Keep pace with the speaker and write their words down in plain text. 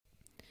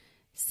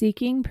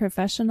Seeking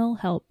professional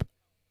help.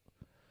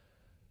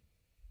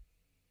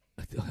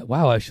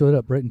 Wow, I showed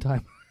up right in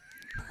time.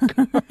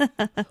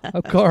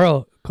 I'm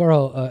Carl,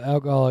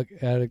 alcoholic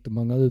addict,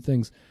 among other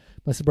things.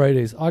 My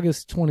sobriety is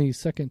August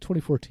 22nd,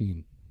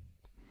 2014.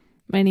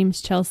 My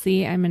name's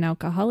Chelsea. I'm an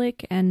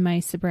alcoholic, and my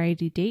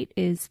sobriety date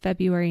is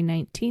February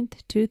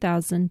 19th,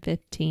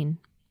 2015.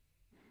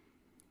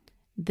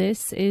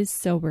 This is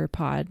Sober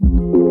Pod.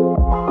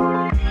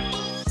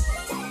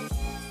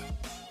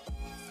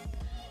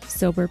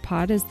 Sober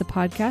Pod is the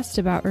podcast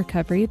about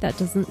recovery that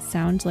doesn't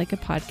sound like a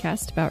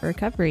podcast about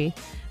recovery.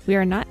 We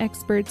are not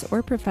experts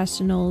or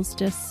professionals,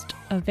 just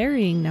a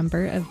varying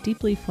number of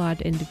deeply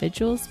flawed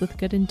individuals with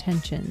good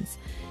intentions.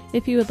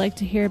 If you would like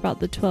to hear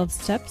about the 12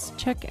 steps,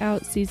 check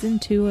out Season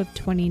 2 of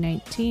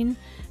 2019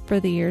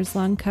 for the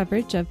years-long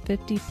coverage of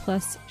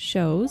 50-plus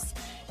shows.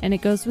 And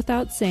it goes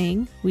without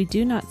saying, we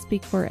do not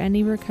speak for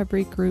any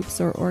recovery groups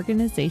or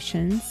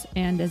organizations,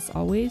 and as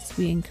always,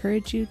 we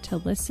encourage you to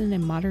listen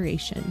in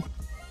moderation.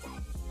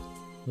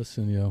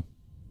 Listen, yo.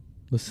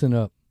 Listen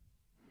up.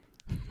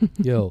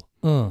 Yo.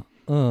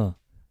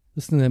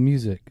 Listen to that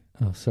music.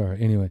 Oh,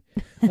 sorry. Anyway.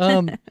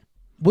 What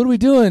are we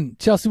doing,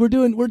 Chelsea? We're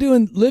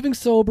doing Living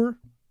Sober,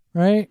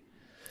 right?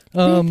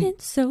 Living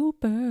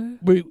Sober.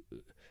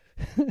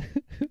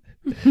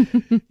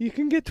 You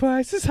can get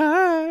twice as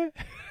high.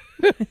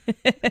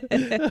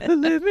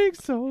 Living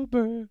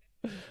Sober.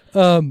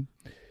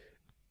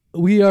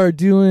 We are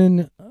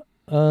doing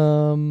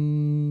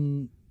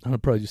I'm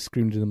probably just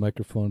screaming to the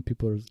microphone.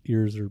 People's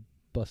ears are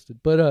busted.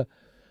 But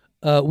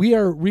we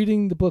are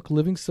reading the book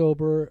Living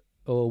Sober.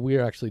 Oh, we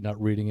are actually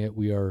not reading it.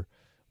 We are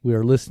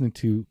listening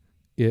to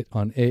it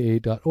on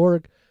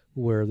AA.org,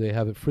 where they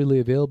have it freely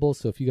available.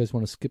 So if you guys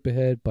want to skip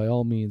ahead, by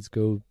all means,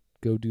 go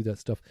do that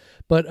stuff.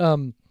 But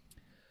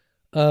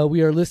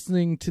we are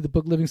listening to the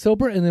book Living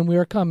Sober, and then we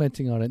are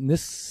commenting on it. And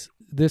this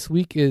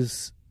week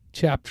is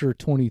chapter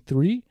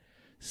 23,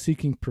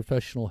 Seeking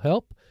Professional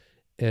Help,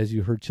 as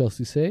you heard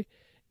Chelsea say.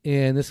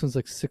 And this one's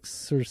like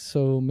 6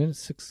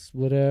 minutes.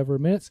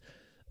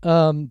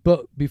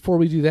 But before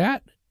we do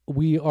that,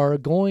 we are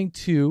going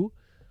to,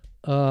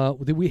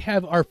 we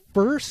have our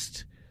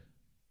first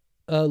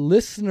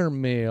listener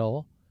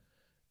mail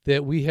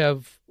that we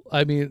have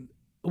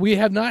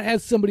not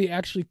had somebody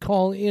actually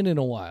call in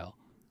a while,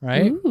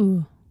 right?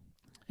 Ooh,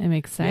 I'm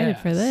excited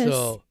for this.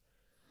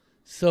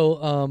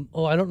 So,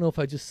 I don't know if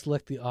I just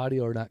select the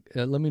audio or not.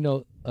 Let me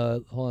know.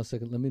 Hold on a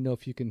second. Let me know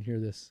if you can hear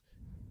this.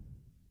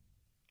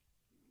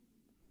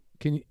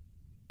 Can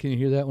you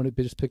hear that when it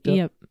just picked up?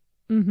 Yep.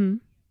 Mm-hmm.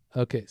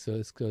 Okay, so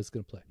it's going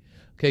to play.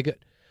 Okay, good.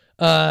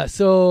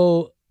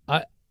 So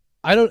I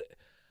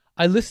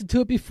listened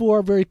to it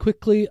before very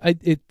quickly.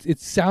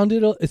 It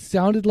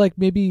sounded like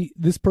maybe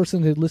this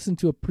person had listened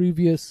to a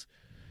previous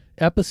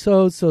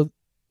episode. So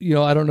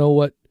I don't know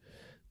what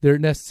they're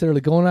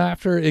necessarily going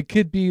after. It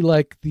could be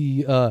like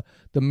the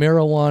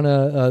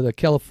marijuana, the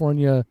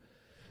California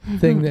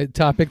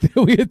topic that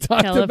we had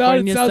talked about.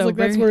 It sounds like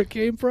that's where it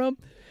came from.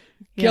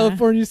 Yeah.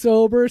 California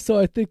Sober. So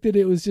I think that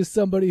it was just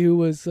somebody who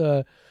was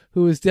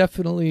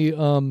definitely.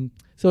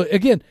 So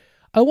again,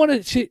 I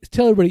want to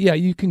tell everybody. Yeah,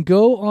 you can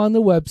go on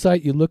the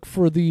website. You look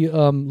for the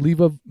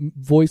leave a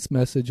voice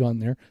message on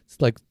there. It's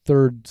like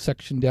third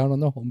section down on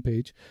the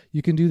homepage.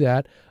 You can do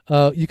that.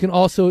 You can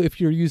also,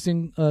 if you're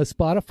using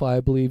Spotify,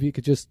 I believe you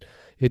could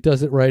it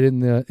does it right in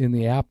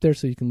the app there,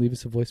 so you can leave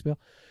us a voicemail.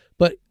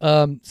 But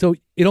so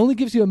it only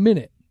gives you a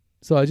minute.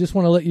 So I just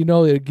want to let you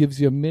know that it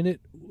gives you a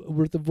minute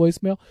worth of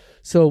voicemail.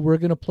 So we're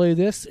going to play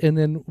this, and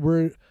then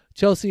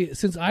Chelsea,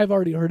 since I've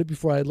already heard it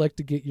before, I'd like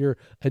to get your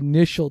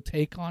initial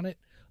take on it,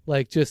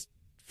 like just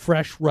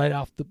fresh right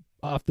off the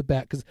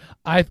bat, because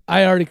I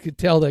already could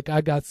tell like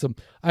I got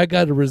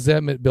a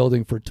resentment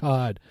building for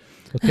Todd.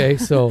 Okay,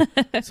 so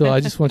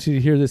I just want you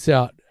to hear this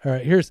out. All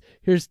right, here's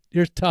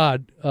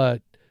Todd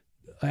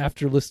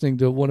after listening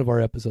to one of our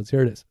episodes.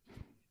 Here it is.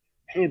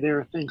 Hey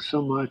there, thanks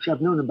so much.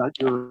 I've known about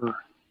your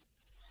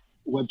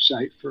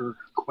website for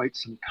quite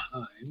some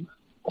time,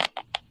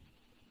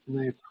 and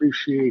I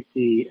appreciate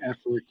the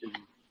effort and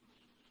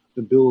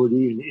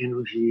ability and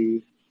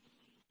energy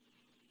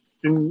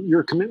and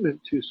your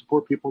commitment to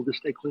support people to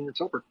stay clean and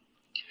sober.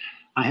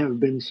 I have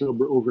been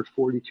sober over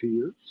 42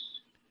 years.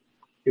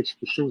 It's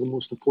the single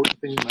most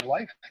important thing in my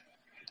life.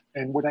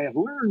 And what I have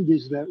learned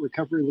is that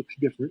recovery looks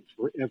different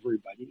for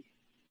everybody.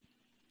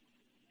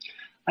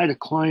 I had a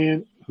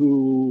client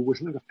who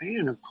was not a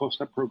fan of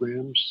 12-step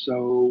programs,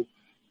 so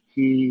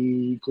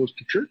he goes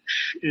to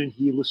church and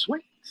he lifts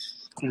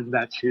weights, and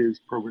that's his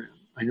program.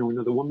 I know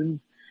another woman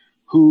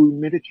who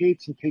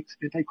meditates and takes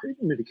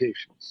anti-craving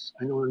medications.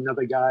 I know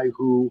another guy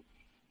who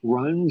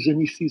runs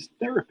and he sees a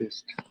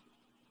therapist.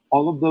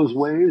 All of those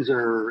ways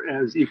are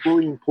as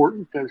equally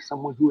important as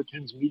someone who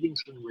attends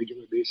meetings on a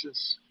regular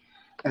basis,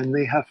 and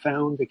they have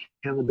found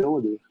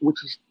accountability,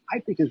 which is, I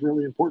think, is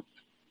really important.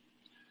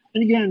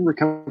 And again,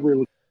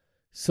 recovery.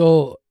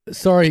 So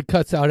sorry, he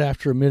cuts out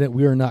after a minute.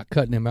 We are not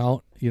cutting him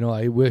out.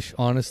 I wish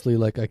honestly,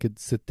 like I could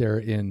sit there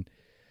and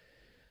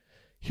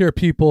hear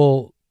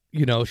people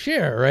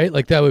share, right?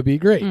 Like that would be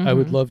great. I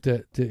would love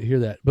to hear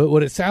that. But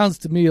what it sounds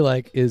to me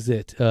like is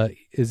that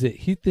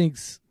he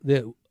thinks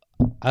that,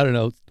 I don't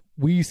know,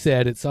 we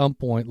said at some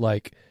point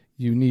like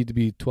you need to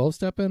be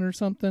 12-stepping or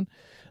something.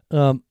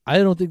 I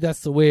don't think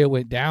that's the way it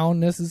went down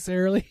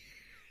necessarily.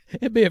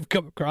 It may have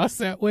come across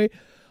that way,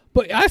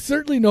 but I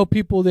certainly know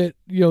people that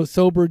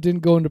sober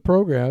didn't go into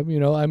program.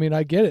 I mean,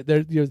 I get it.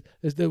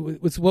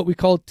 It's what we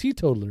call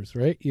teetotalers,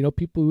 right?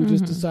 People who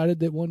just decided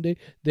that one day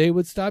they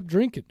would stop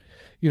drinking.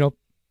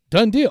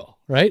 Done deal,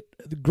 right?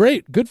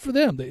 Great, good for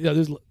them.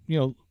 There's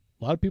a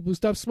lot of people who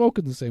stopped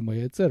smoking the same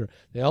way, etc.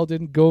 They all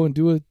didn't go and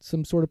do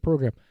some sort of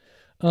program.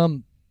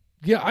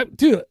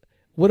 Dude,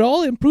 what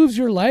all improves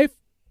your life,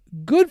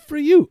 good for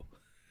you.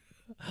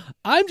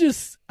 I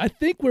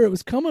think where it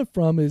was coming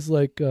from is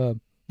like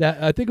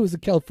that. I think it was the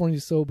California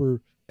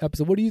Sober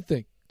episode. What do you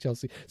think,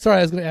 Chelsea? Sorry,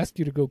 I was going to ask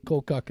you to go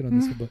cold cocking on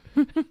this one,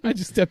 but I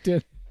just stepped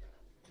in.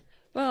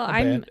 Well,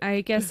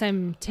 I guess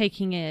I'm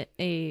taking it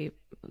a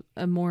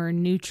more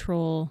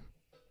neutral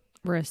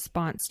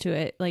response to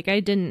it. Like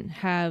I didn't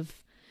have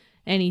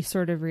any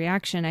sort of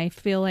reaction. I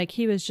feel like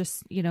he was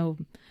just,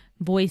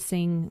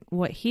 voicing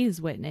what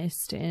he's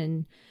witnessed,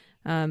 and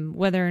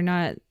whether or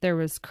not there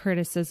was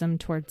criticism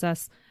towards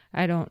us,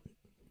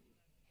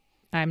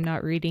 I'm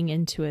not reading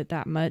into it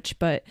that much,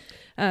 but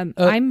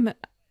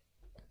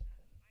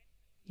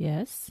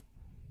yes.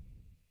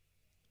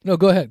 No,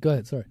 go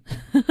ahead. Sorry.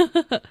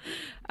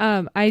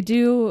 I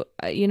do,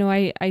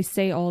 I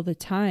say all the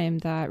time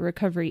that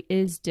recovery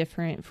is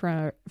different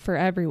for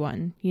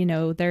everyone.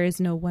 There is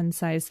no one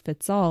size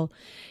fits all.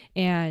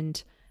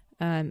 And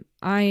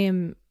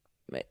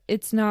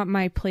it's not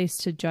my place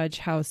to judge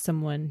how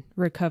someone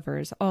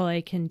recovers. All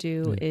I can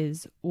do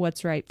is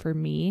what's right for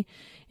me.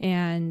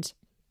 And,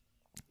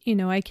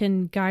 I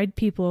can guide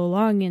people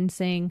along in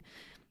saying,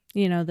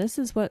 this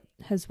is what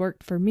has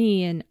worked for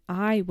me, and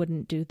I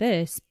wouldn't do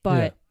this,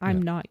 but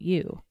I'm not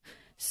you.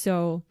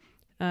 So,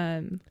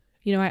 I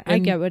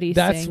get what he's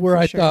saying. That's where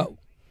I thought,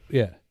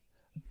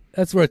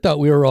 that's where I thought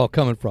we were all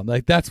coming from.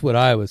 Like, that's what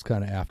I was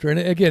kind of after. And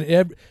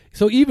again,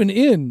 so even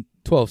in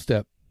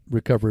 12-step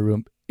recovery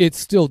room, it's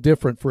still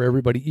different for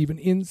everybody, even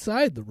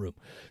inside the room.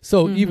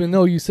 So even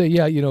though you say,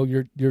 you're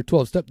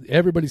 12-step,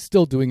 everybody's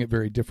still doing it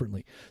very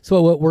differently.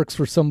 So what works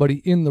for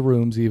somebody in the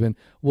rooms even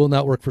will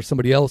not work for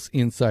somebody else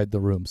inside the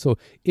room. So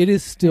it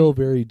is still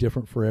very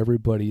different for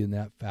everybody in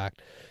that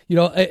fact. And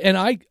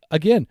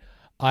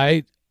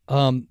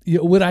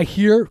what I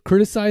hear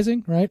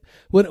criticizing, right?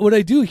 What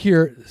I do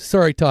hear,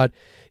 sorry, Todd,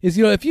 is,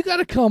 if you got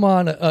to come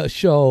on a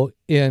show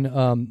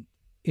and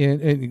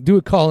do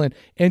a call in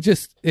and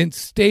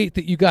state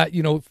that you got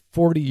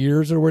 40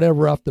 years or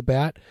whatever off the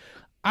bat,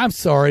 I'm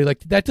sorry, like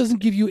that doesn't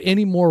give you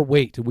any more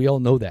weight. We all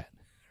know that,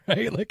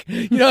 right? Like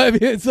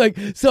it's like,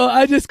 so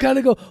I just kind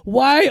of go,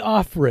 why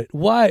offer it?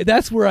 Why?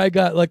 That's where I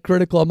got like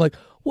critical. I'm like,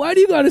 why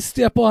do you got to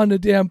step on the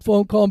damn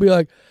phone call and be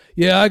like,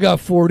 yeah, I got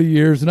 40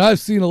 years and I've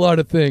seen a lot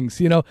of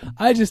things.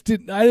 I just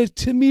didn't.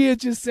 To me, it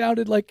just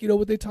sounded like,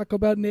 what they talk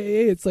about in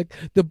AA. It's like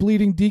the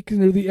bleeding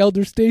deacon or the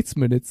elder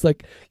statesman. It's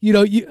like,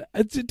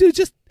 dude,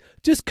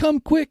 just come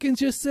quick and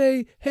just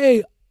say,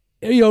 hey,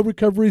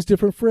 recovery is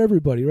different for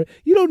everybody, right?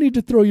 You don't need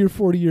to throw your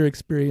 40-year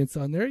experience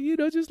on there.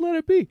 Just let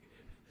it be.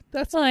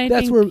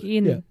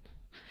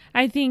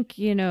 I think,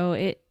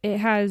 it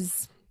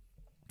has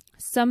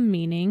some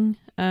meaning.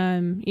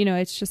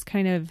 It's just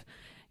kind of,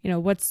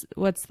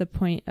 what's the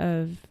point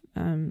of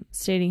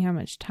stating how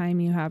much time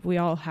you have? We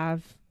all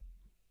have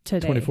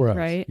today, 24 hours.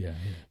 Right? Yeah.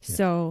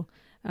 So,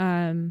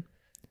 again,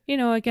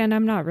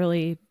 I'm not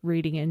really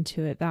reading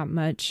into it that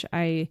much.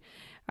 I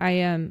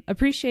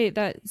appreciate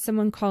that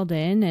someone called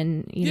in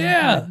and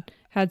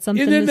had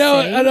something to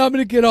say. And I'm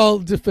going to get all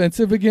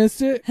defensive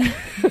against it.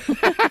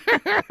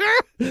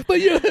 But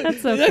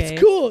that's okay.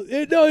 That's cool.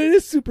 It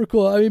is super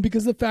cool. I mean,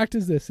 because the fact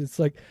is this: it's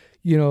like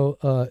you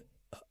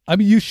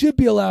should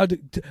be allowed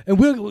to, and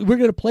we're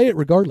going to play it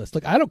regardless.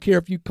 Like, I don't care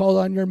if you call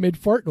on your mid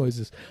fart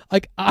noises.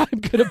 Like, I'm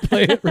going to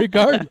play it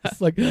regardless.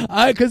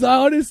 Because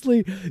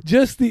honestly,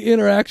 just the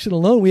interaction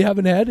alone, we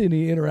haven't had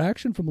any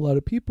interaction from a lot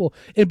of people.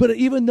 But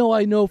even though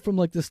I know from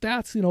like the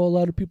stats, a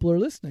lot of people are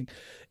listening,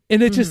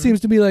 and it just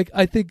seems to me like,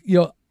 I think,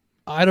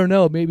 I don't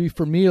know, maybe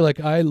for me,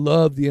 like I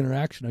love the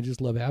interaction. I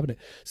just love having it.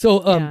 So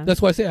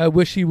that's why I say I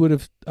wish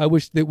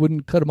they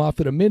wouldn't cut him off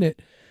at a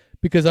minute,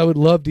 because I would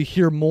love to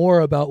hear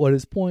more about what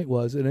his point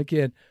was. And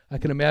again, I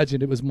can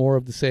imagine it was more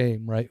of the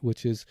same, right?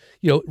 Which is,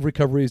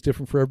 recovery is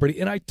different for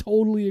everybody. And I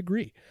totally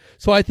agree.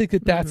 So I think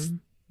that that's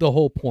the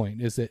whole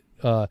point, is that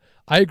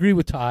I agree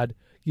with Todd.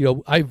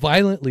 I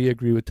violently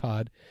agree with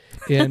Todd.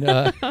 And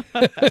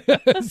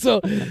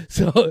so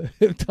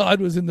if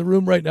Todd was in the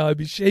room right now, I'd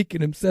be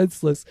shaking him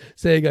senseless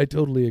saying I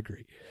totally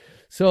agree.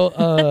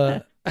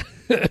 So,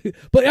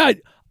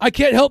 but I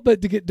can't help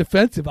but to get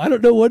defensive. I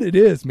don't know what it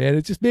is,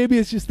 man. Maybe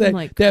it's just that. I'm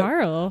like,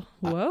 Carl,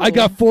 whoa. I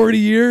got 40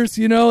 years,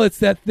 it's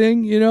that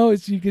thing,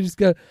 it's, you can just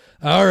go,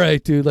 all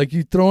right, dude, like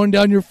you throwing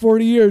down your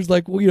 40 years,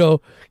 like, you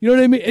know what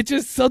I mean? It's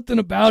just something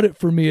about it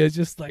for me. It's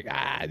just like,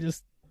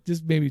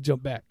 just made me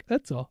jump back.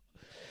 That's all.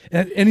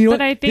 And you know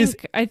but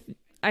what?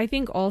 I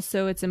think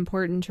also it's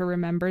important to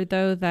remember,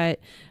 though, that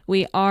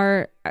we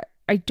are,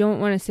 I don't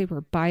want to say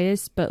we're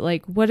biased, but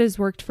like what has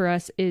worked for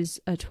us is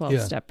a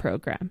 12-step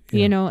program,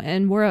 you know,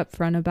 and we're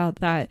upfront about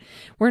that.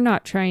 We're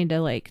not trying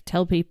to like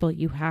tell people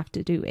you have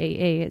to do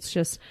AA. It's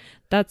just,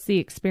 that's the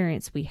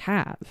experience we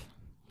have.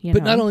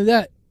 But not only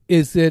that,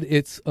 is that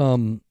it's,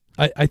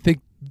 I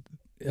think,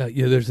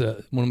 there's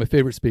one of my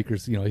favorite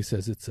speakers, he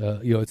says it's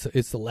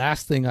the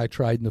last thing I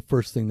tried and the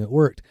first thing that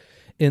worked.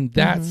 And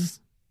that's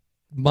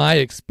my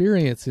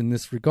experience in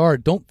this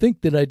regard. Don't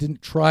think that I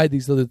didn't try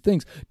these other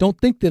things. Don't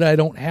think that I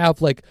don't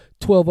have like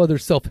 12 other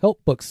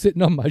self-help books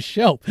sitting on my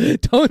shelf.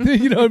 Don't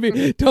think, you know what I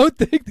mean? Don't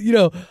think,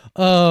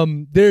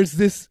 there's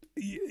this,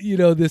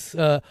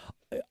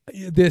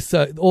 this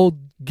old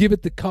give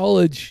it to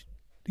college,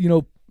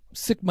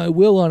 sick my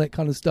will on it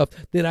kind of stuff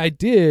that I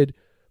did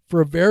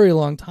for a very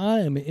long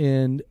time.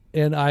 And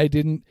I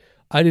didn't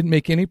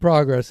make any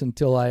progress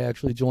until I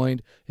actually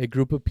joined a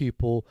group of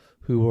people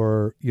who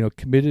are,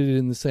 committed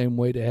in the same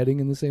way to heading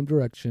in the same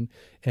direction.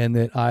 And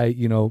that I,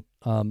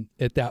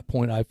 at that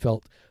point I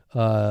felt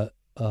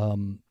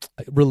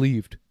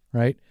relieved,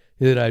 right?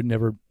 That I'd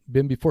never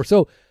been before.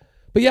 So,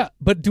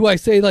 but do I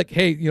say like,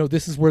 hey,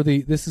 this is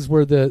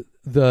really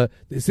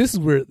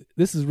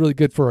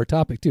good for our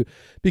topic too,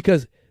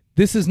 because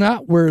this is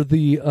not where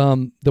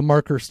the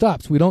marker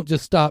stops. We don't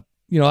just stop.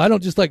 I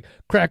don't just like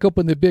crack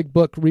open the big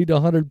book, read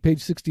 100,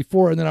 page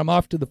 64, and then I'm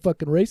off to the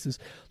fucking races.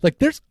 Like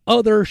there's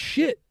other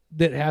shit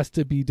that has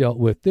to be dealt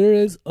with. There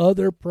is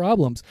other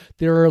problems.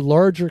 There are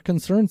larger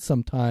concerns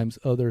sometimes,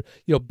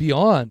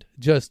 beyond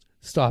just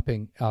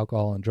stopping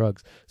alcohol and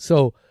drugs.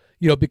 So,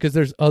 because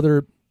there's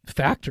other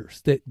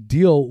factors that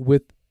deal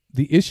with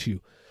the issue.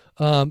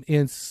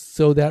 And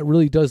so that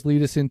really does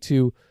lead us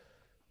into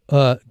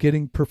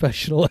getting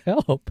professional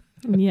help.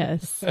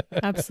 Yes,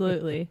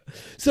 absolutely.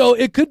 So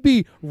it could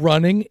be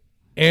running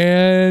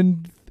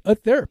and a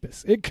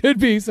therapist. It could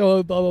be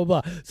so blah blah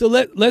blah. So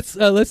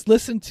let's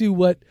listen to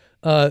what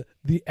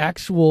the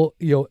actual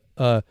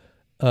AA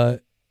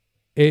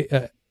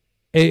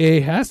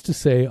has to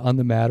say on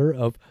the matter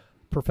of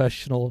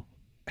professional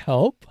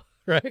help,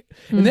 right?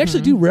 And they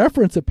actually do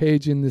reference a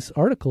page in this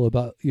article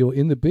about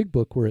in the big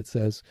book where it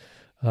says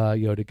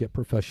to get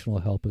professional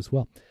help as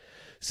well.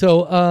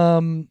 So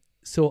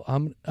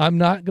I'm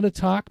not going to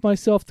talk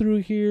myself through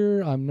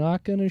here. I'm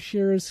not going to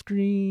share a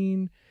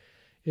screen,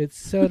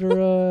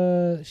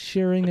 etc.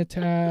 Sharing a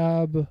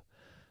tab.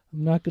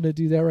 I'm not going to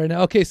do that right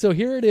now. Okay, so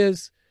here it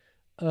is.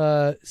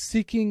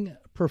 Seeking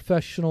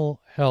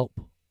professional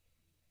help.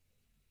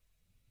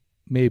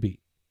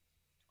 Maybe.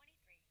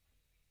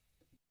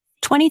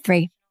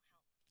 23.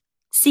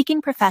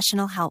 Seeking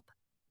professional help.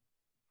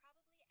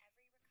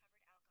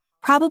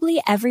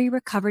 Probably every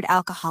recovered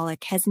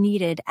alcoholic has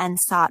needed and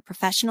sought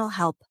professional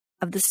help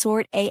of the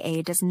sort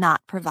AA does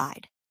not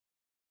provide.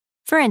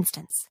 For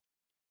instance,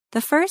 the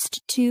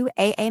first two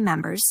AA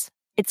members,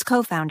 its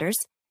co-founders,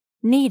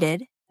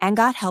 needed and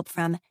got help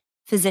from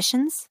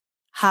physicians,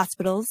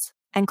 hospitals,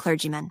 and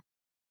clergymen.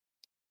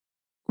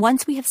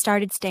 Once we have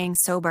started staying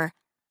sober,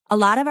 a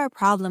lot of our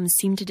problems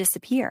seem to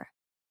disappear,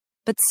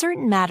 but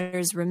certain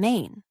matters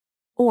remain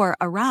or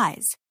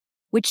arise,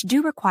 which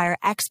do require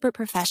expert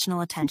professional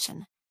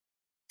attention,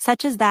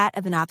 such as that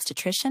of an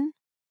obstetrician,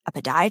 a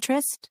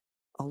podiatrist,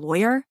 a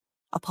lawyer,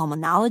 a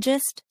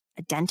pulmonologist,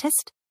 a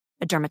dentist,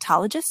 a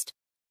dermatologist,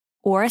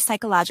 or a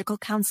psychological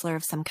counselor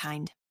of some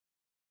kind.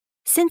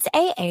 Since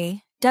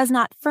AA does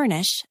not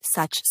furnish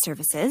such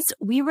services,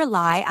 we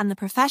rely on the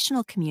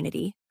professional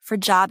community for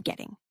job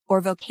getting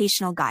or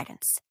vocational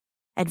guidance,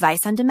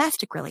 advice on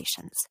domestic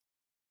relations,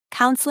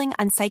 counseling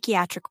on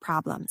psychiatric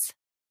problems,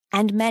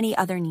 and many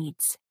other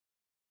needs.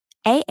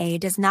 AA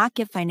does not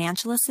give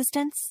financial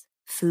assistance,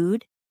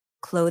 food,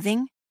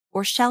 clothing,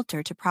 or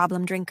shelter to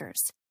problem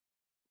drinkers.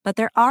 But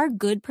there are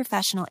good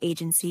professional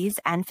agencies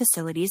and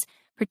facilities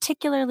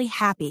particularly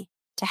happy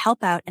to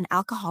help out an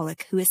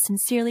alcoholic who is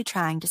sincerely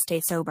trying to stay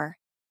sober.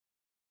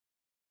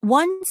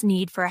 One's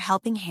need for a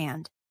helping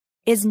hand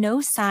is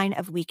no sign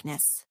of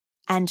weakness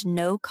and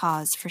no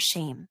cause for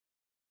shame.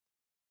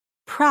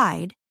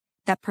 Pride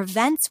that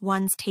prevents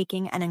one's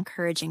taking an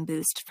encouraging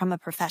boost from a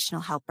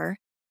professional helper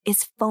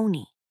is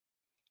phony.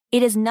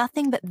 It is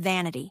nothing but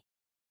vanity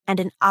and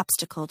an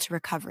obstacle to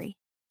recovery.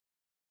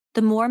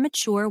 The more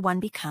mature one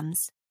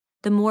becomes,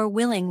 the more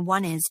willing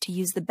one is to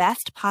use the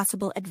best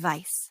possible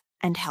advice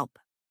and help.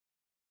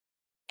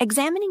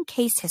 Examining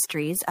case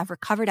histories of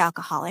recovered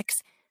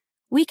alcoholics,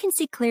 we can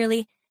see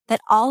clearly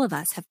that all of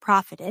us have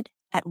profited,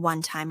 at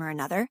one time or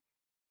another,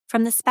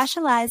 from the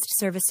specialized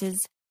services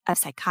of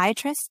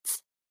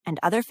psychiatrists and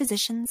other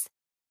physicians,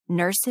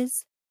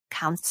 nurses,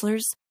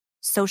 counselors,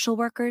 social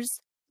workers,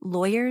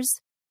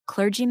 lawyers,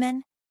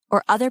 clergymen,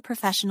 or other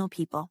professional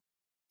people.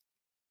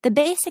 The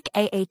basic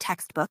AA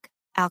textbook,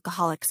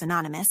 Alcoholics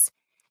Anonymous,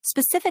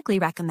 specifically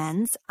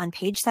recommends, on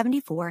page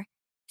 74,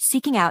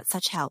 seeking out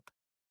such help.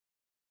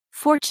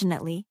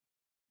 Fortunately,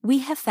 we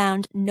have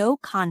found no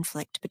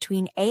conflict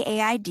between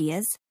AA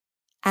ideas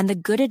and the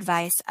good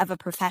advice of a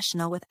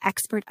professional with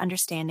expert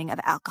understanding of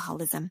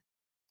alcoholism.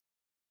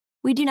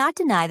 We do not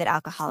deny that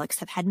alcoholics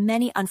have had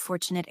many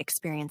unfortunate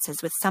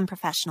experiences with some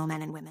professional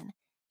men and women,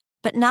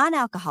 but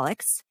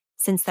non-alcoholics,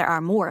 since there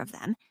are more of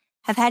them,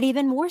 have had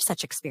even more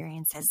such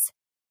experiences.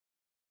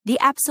 The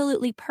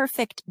absolutely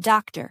perfect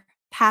doctor,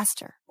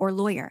 pastor, or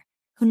lawyer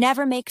who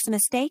never makes a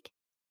mistake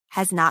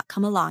has not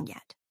come along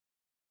yet.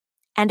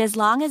 And as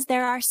long as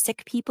there are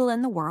sick people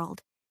in the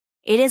world,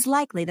 it is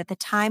likely that the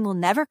time will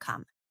never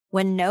come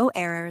when no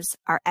errors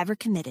are ever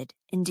committed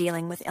in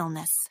dealing with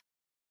illness.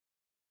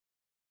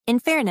 In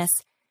fairness,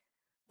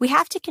 we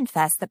have to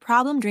confess that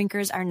problem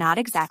drinkers are not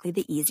exactly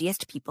the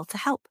easiest people to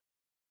help.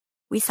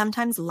 We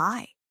sometimes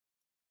lie.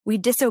 We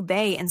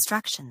disobey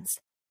instructions.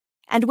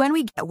 And when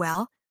we get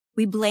well,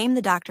 we blame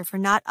the doctor for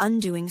not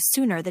undoing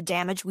sooner the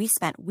damage we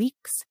spent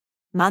weeks,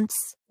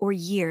 months, or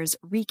years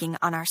wreaking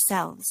on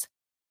ourselves.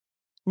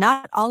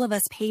 Not all of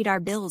us paid our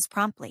bills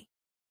promptly,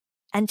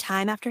 and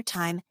time after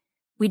time,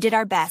 we did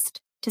our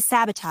best to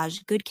sabotage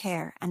good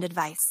care and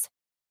advice,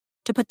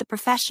 to put the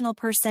professional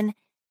person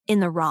in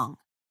the wrong.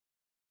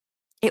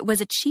 It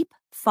was a cheap,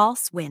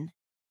 false win,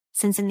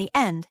 since in the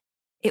end,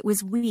 it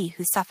was we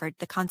who suffered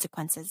the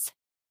consequences.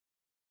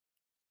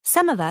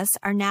 Some of us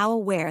are now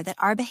aware that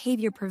our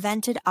behavior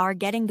prevented our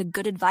getting the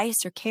good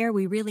advice or care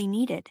we really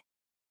needed.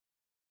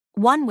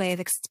 One way of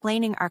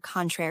explaining our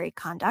contrary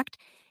conduct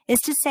is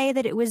to say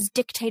that it was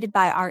dictated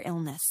by our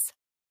illness.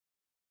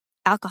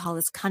 Alcohol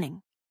is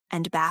cunning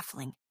and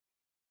baffling.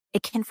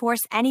 It can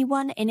force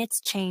anyone in its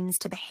chains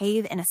to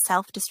behave in a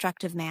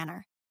self-destructive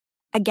manner,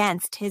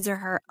 against his or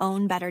her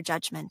own better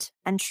judgment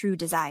and true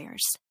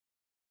desires.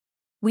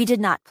 We did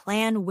not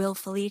plan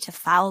willfully to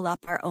foul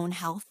up our own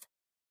health.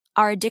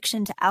 Our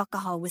addiction to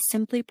alcohol was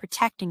simply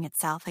protecting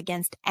itself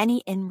against any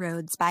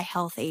inroads by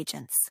health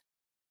agents.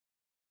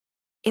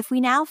 If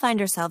we now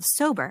find ourselves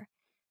sober,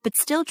 but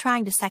still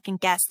trying to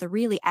second-guess the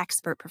really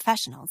expert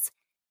professionals,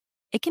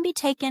 it can be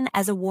taken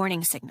as a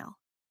warning signal.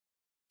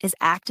 Is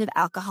active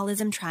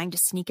alcoholism trying to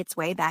sneak its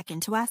way back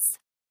into us?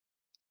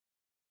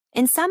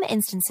 In some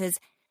instances,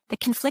 the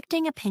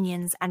conflicting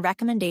opinions and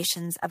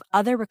recommendations of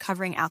other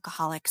recovering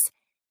alcoholics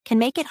can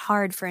make it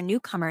hard for a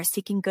newcomer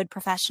seeking good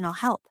professional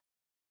help.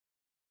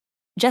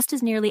 Just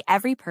as nearly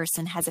every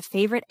person has a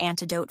favorite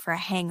antidote for a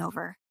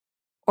hangover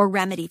or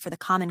remedy for the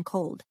common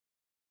cold,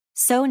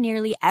 so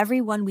nearly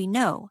everyone we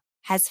know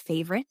has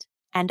favorite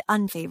and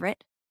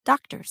unfavorite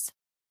doctors.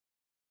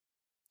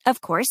 Of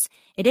course,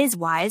 it is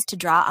wise to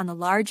draw on the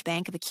large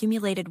bank of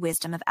accumulated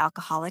wisdom of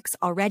alcoholics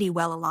already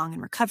well along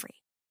in recovery.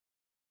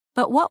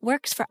 But what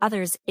works for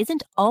others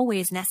isn't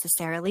always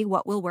necessarily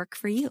what will work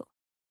for you.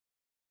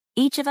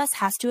 Each of us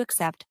has to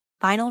accept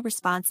final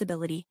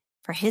responsibility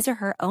for his or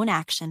her own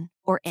action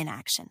or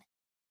inaction.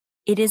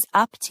 It is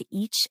up to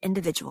each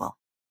individual.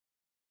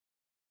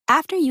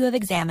 After you have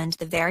examined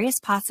the various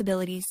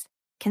possibilities,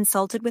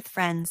 consulted with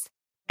friends,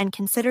 and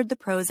considered the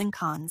pros and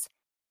cons,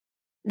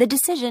 the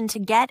decision to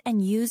get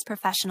and use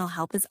professional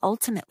help is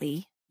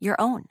ultimately your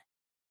own.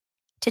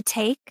 To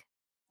take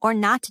or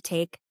not to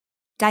take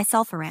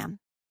disulfiram,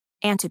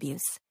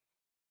 antabuse,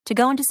 to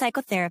go into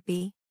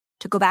psychotherapy,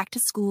 to go back to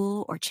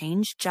school or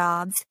change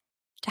jobs,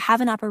 to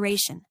have an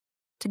operation,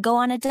 to go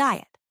on a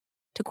diet,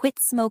 to quit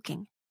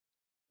smoking,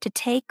 to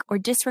take or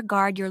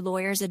disregard your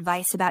lawyer's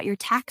advice about your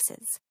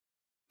taxes.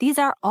 These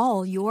are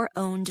all your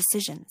own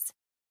decisions.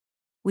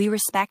 We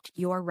respect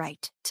your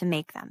right to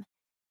make them,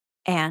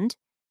 and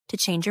to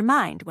change your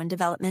mind when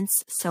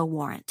developments so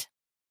warrant.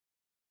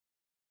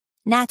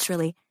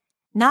 Naturally,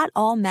 not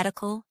all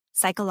medical,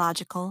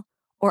 psychological,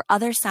 or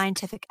other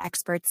scientific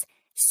experts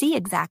see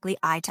exactly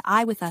eye to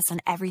eye with us on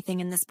everything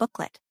in this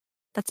booklet.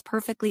 That's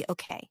perfectly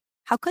okay.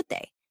 How could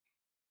they?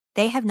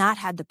 They have not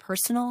had the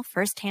personal,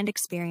 first-hand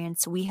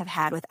experience we have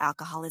had with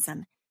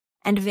alcoholism,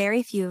 and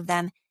very few of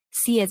them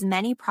see as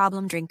many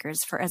problem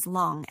drinkers for as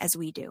long as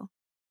we do.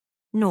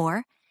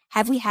 Nor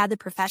have we had the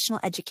professional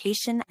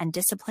education and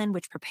discipline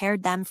which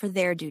prepared them for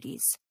their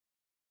duties.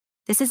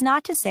 This is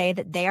not to say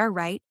that they are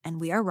right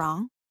and we are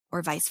wrong,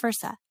 or vice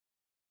versa.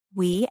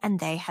 We and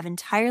they have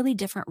entirely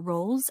different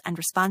roles and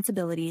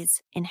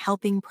responsibilities in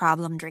helping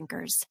problem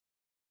drinkers.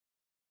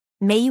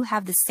 May you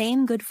have the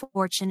same good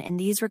fortune in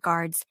these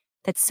regards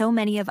that so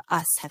many of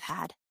us have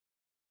had.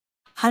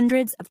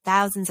 Hundreds of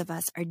thousands of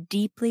us are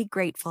deeply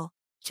grateful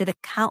to the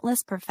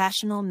countless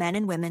professional men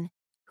and women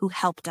who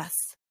helped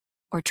us,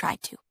 or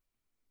tried to.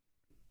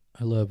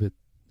 I love it,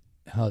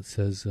 how it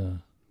says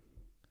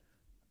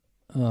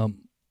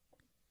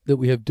that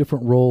we have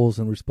different roles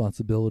and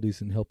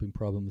responsibilities in helping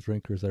problem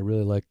drinkers. I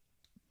really like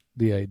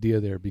the idea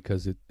there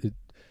because it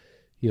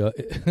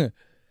it's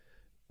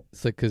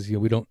like, because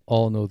we don't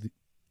all know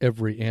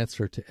every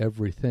answer to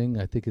everything.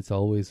 I think it's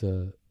always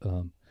it's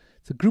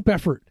a group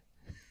effort.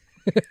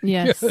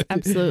 Yes,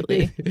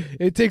 absolutely.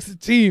 It takes a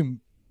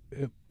team,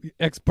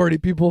 ex-party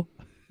people.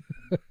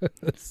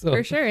 So,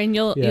 for sure. And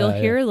you'll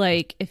hear,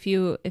 like, if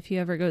you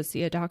ever go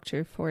see a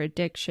doctor for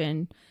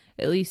addiction,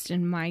 at least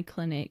in my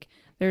clinic,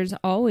 there's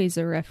always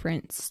a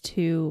reference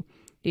to,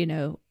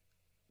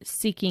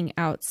 seeking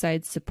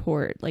outside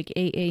support, like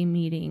AA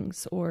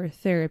meetings or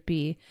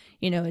therapy.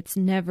 It's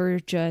never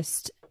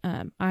just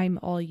I'm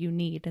all you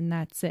need and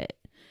that's it.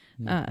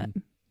 Mm-hmm.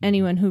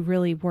 Anyone who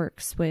really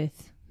works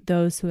with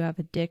those who have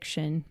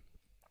addiction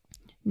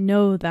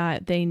know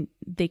that they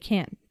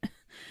can't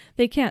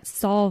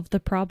solve the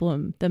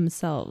problem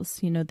themselves.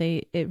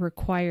 It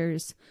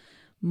requires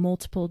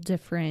multiple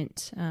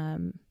different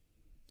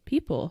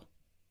people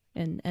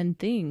and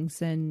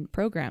things and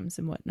programs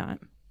and whatnot.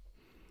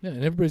 Yeah,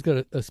 and everybody's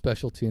got a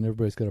specialty and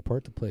everybody's got a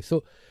part to play.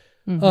 So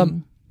Mm-hmm.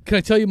 can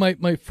I tell you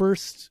my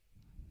first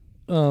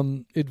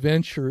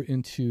adventure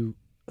into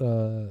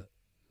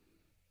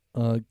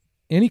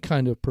any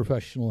kind of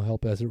professional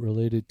help as it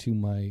related to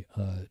my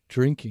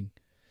drinking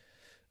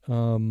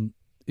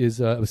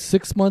is I was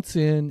 6 months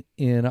in,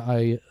 and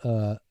I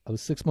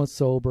was 6 months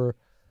sober.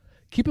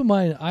 Keep in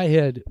mind,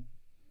 I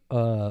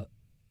was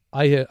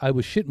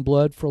shitting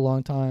blood for a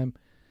long time,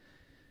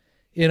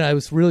 and I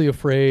was really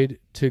afraid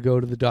to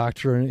go to the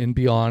doctor and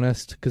be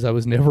honest, because I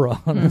was never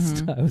honest.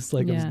 Mm-hmm. I was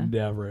like, I was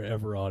never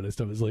ever honest.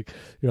 I was like,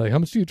 you're like, how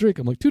much do you drink?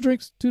 I'm like, 2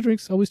 drinks,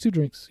 always 2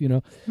 drinks.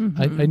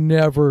 Mm-hmm. I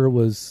never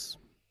was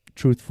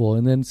truthful.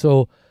 And then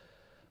so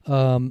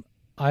I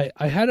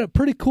had a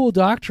pretty cool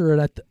doctor,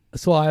 and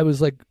so I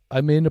was like, I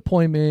made an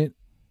appointment,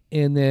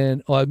 and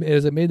then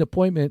as I made an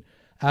appointment,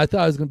 I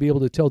thought I was going to be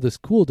able to tell this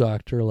cool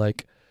doctor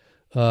like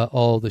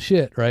all the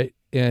shit, right?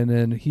 And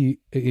then he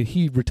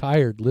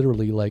retired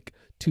literally like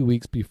 2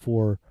 weeks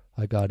before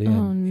I got in.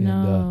 Oh,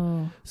 no.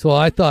 And so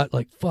I thought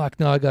like, fuck,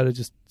 now I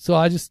just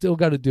still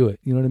got to do it.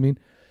 You know what I mean?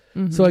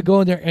 Mm-hmm. So I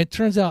go in there, and it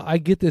turns out I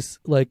get this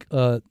like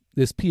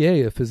this PA,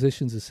 a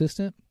physician's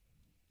assistant,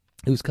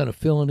 who's kind of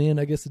filling in,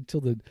 I guess,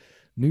 until the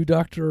new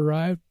doctor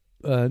arrived.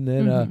 And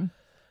then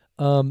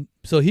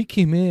so he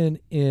came in,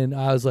 and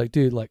I was like,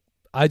 dude, like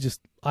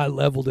I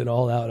leveled it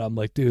all out. I'm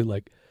like, dude,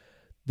 like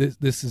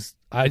this is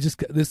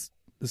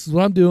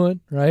what I'm doing,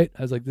 right?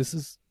 I was like, this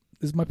is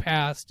my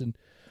past, and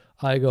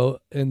I go,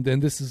 and then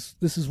this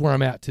is where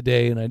I'm at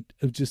today, and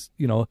I just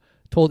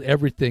told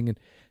everything, and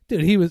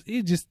dude,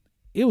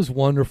 it was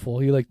wonderful.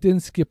 He like didn't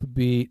skip a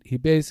beat. He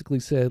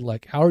basically said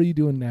like, how are you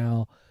doing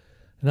now?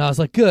 And I was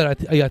like, good.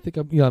 I think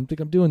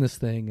I'm doing this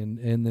thing,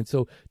 and then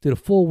so did a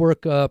full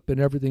workup and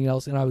everything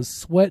else, and I was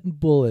sweating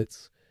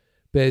bullets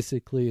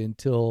basically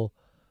until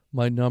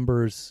my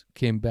numbers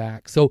came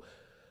back. So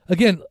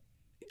again,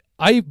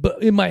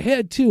 in my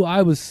head too,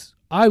 I was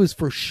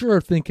for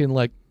sure thinking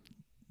like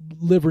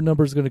liver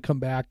numbers going to come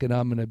back and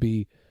I'm going to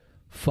be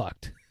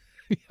fucked.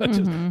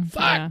 Just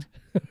fucked.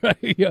 Yeah.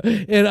 Right? Yeah.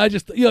 And I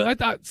just I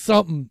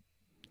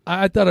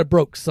thought I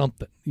broke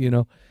something,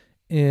 and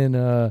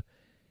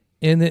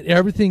then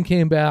everything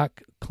came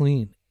back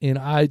clean, and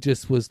I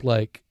just was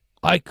like,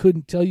 I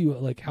couldn't tell you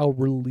like how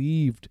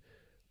relieved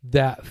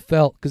that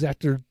felt, because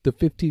after the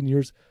 15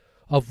 years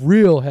of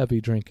real heavy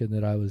drinking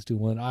that I was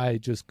doing, I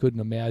just couldn't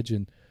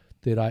imagine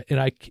that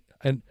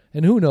and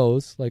who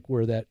knows like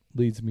where that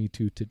leads me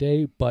to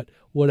today. But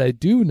what I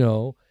do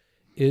know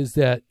is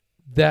that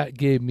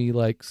gave me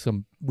like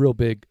some real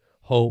big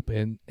hope,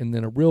 and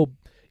then an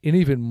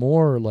even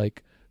more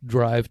like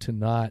drive to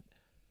not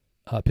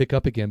pick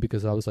up again,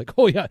 because I was like,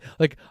 oh yeah,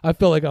 like I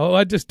felt like, oh,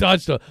 I just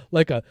dodged a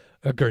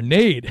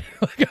grenade.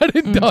 Like I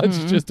didn't dodge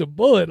just a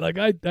bullet. Like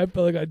I felt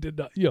like I did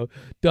not,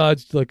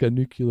 dodged like a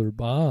nuclear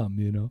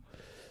bomb,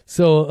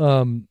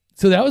 So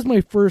so that was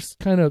my first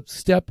kind of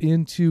step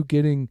into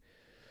getting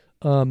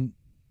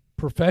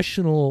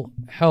professional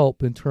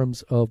help in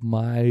terms of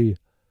my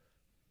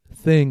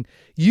thing.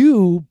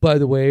 You, by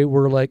the way,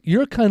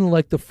 you're kind of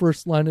like the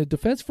first line of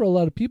defense for a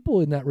lot of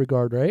people in that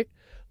regard, right?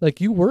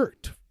 Like you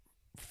worked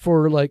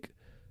for like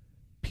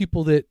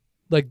people that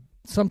like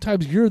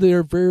sometimes you're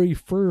their very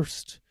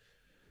first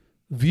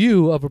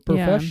view of a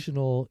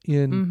professional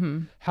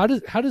in how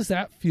does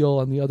that feel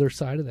on the other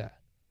side of that?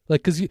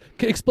 Like, because you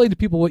can explain to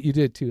people what you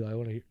did too. I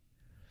want to hear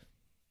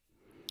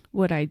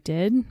what I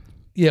did.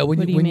 Yeah,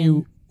 when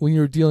you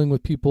were dealing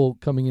with people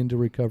coming into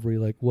recovery,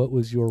 like what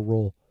was your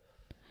role?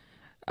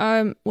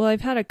 Well,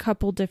 I've had a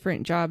couple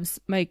different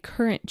jobs. My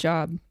current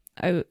job,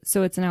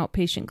 so it's an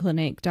outpatient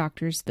clinic,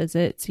 doctor's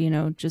visits,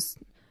 just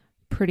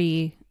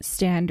pretty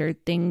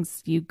standard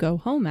things. You go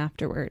home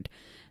afterward.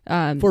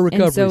 For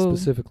recovery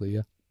specifically,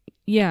 yeah.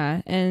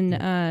 Yeah,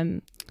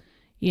 and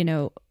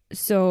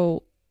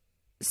so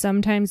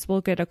sometimes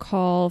we'll get a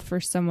call for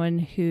someone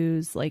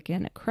who's like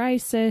in a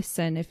crisis,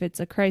 and if it's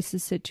a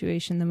crisis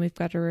situation, then we've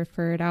got to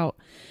refer it out.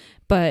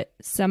 But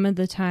some of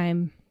the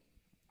time,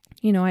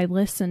 I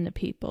listen to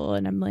people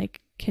and I'm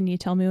like, can you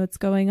tell me what's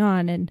going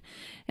on? And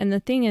the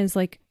thing is,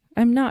 like,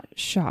 I'm not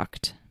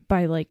shocked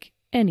by like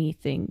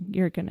anything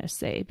you're gonna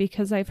say,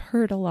 because I've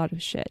heard a lot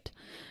of shit.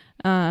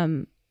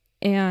 And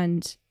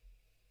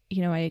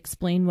I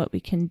explain what we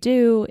can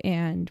do,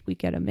 and we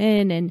get them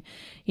in. And,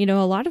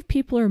 a lot of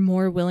people are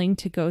more willing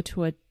to go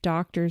to a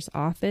doctor's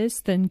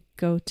office than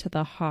go to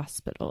the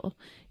hospital,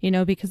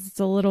 because it's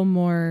a little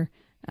more,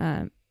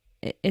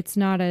 it's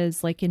not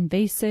as like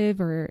invasive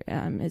or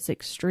as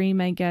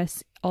extreme, I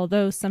guess,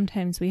 although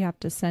sometimes we have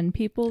to send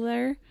people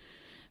there.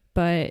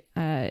 But,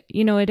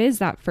 it is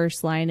that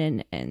first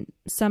line, and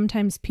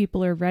sometimes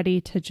people are ready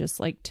to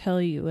just like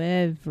tell you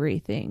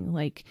everything,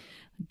 like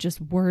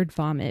just word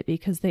vomit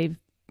because they've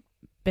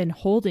been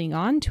holding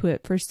on to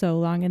it for so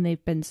long and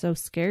they've been so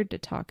scared to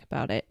talk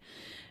about it.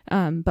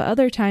 But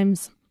other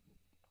times,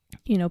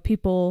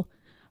 people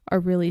are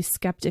really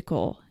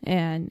skeptical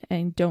and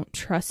don't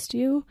trust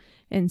you.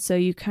 And so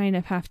you kind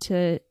of have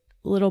to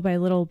little by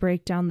little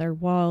break down their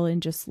wall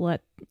and just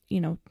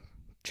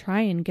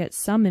try and get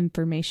some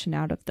information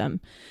out of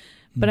them.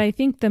 But I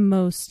think the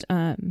most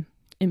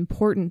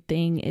important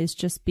thing is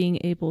just being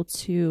able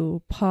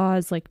to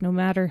pause, like no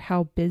matter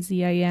how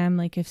busy I am,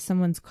 like if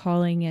someone's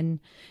calling and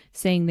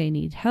saying they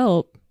need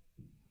help,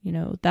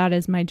 that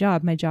is my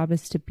job. My job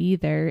is to be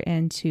there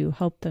and to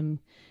help them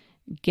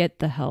get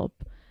the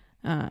help.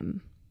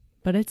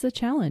 But it's a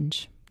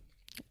challenge.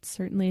 It's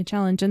certainly a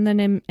challenge. And then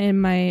in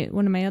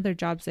one of my other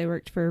jobs, I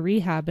worked for a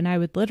rehab, and I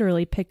would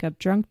literally pick up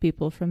drunk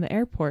people from the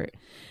airport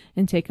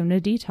and take them to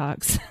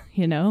detox,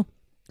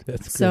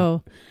 That's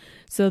so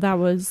that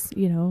was,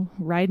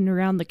 riding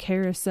around the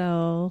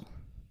carousel.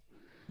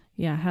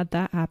 Yeah, had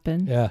that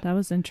happen. Yeah. That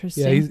was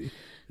interesting.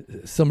 Yeah,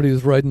 somebody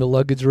was riding the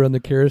luggage around the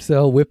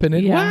carousel, whipping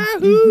it. Yeah.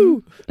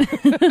 Wahoo!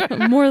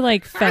 More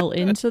like fell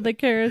into the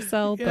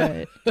carousel,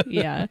 but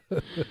yeah.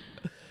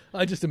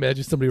 I just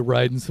imagine somebody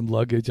riding some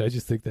luggage. I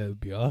just think that would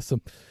be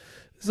awesome.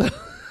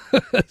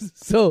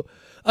 So,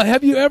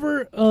 have you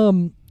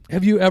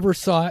ever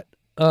sought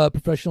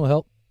professional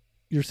help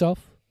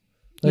yourself?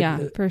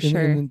 Yeah, for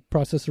sure. In the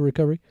process of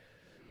recovery,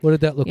 what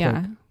did that look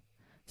like?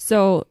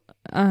 So,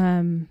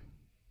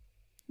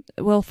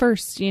 well,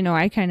 first,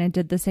 I kind of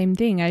did the same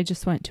thing. I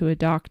just went to a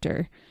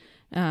doctor,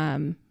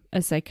 a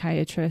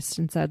psychiatrist,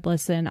 and said,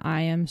 listen,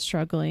 I am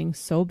struggling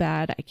so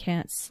bad. I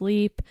can't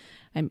sleep.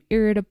 I'm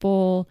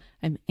irritable.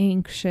 I'm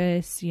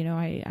anxious.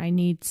 I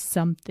need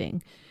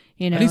something,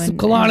 I need some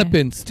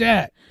Klonopin,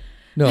 stat.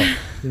 No,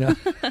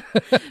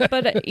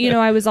 But,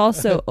 I was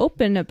also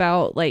open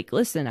about like,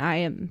 listen, I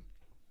am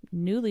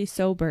newly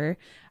sober.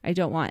 I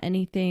don't want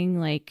anything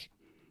like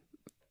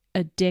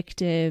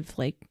addictive.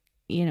 Like,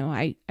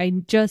 I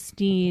just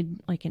need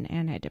like an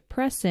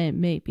antidepressant,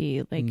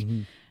 maybe like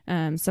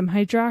some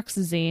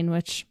hydroxyzine,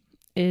 which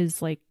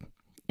is like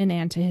an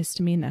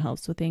antihistamine that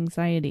helps with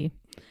anxiety,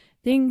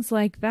 things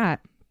like that.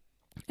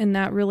 And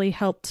that really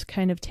helped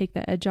kind of take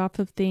the edge off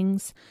of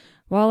things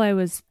while I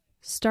was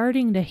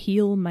starting to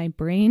heal my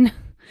brain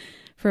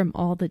from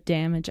all the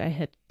damage I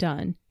had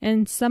done.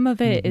 And some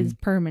of it is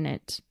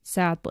permanent,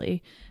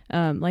 sadly.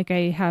 Like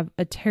I have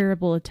a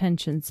terrible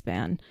attention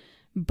span,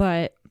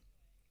 but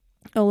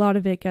a lot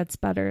of it gets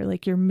better.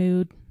 Like your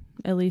mood,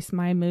 at least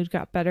my mood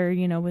got better,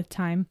 with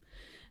time.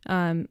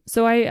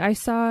 So I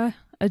saw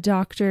a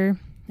doctor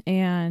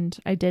and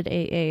I did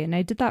AA, and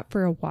I did that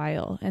for a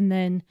while. And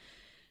then,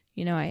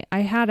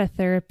 I had a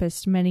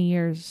therapist many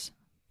years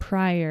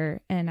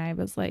prior, and I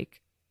was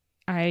like,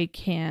 I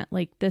can't,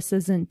 like, this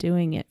isn't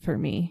doing it for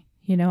me.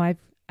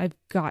 I've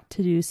got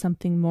to do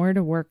something more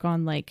to work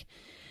on like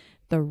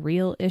the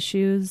real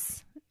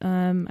issues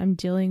I'm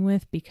dealing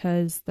with,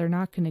 because they're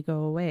not going to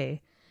go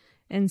away.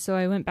 And so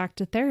I went back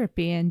to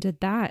therapy and did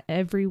that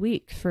every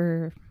week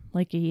for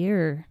like a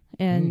year.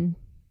 And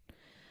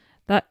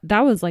that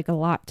was like a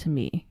lot to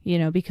me,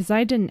 because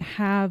I didn't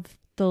have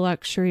the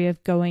luxury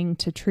of going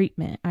to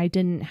treatment. I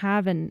didn't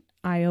have an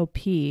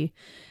IOP.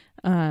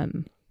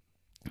 And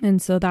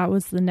so that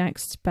was the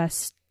next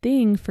best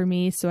thing for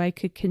me, so I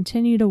could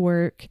continue to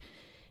work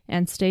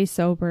and stay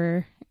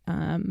sober.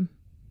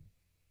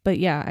 But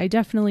yeah, I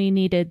definitely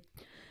needed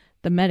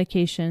the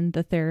medication,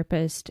 the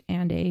therapist,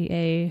 and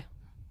AA.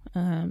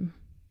 And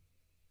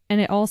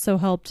it also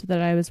helped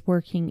that I was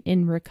working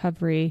in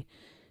recovery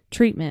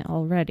treatment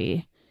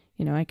already.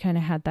 I kind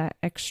of had that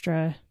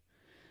extra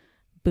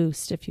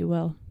boost, if you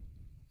will.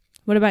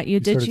 What about you?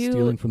 Did you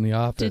stealing from the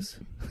office?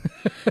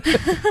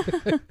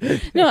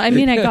 No, I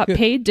mean, I got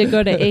paid to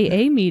go to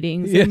AA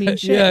meetings. Yeah, I mean,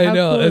 shit, I how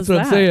know. cool That's is what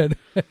that? I'm saying.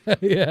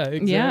 Yeah,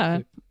 exactly. Yeah.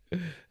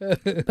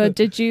 But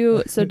did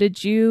you,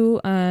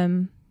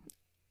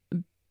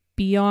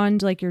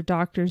 beyond like your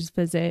doctor's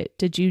visit,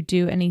 did you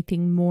do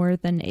anything more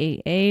than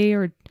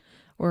AA,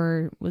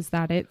 or was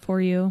that it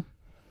for you?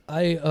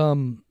 I've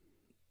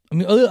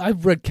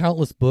read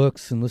countless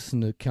books and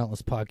listened to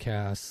countless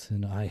podcasts,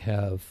 and I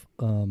have,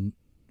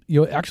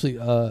 actually,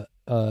 I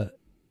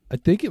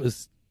think it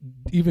was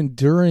even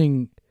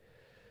during,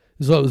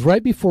 so it was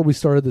right before we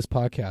started this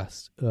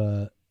podcast,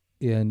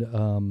 and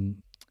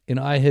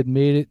I had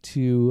made it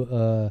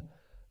to,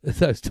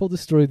 I was told this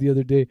story the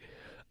other day.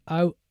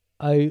 I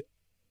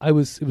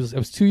was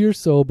 2 years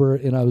sober,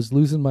 and I was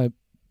losing my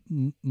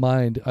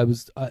mind. I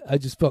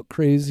just felt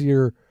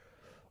crazier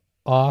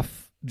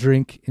off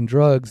drink and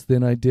drugs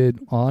than I did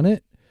on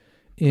it.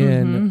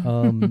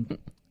 And,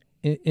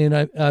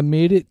 and I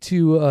made it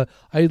to,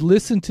 I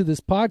listened to this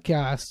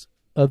podcast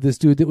of this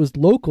dude that was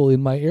local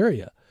in my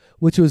area,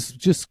 which was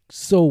just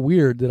so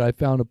weird that I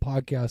found a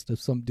podcast of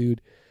some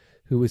dude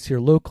who was here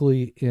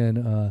locally.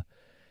 And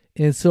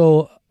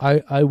so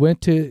I went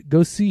to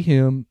go see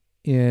him,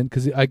 and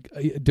because I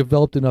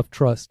developed enough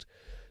trust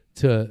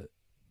to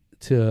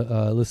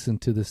listen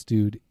to this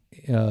dude.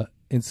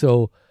 And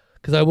so,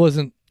 because I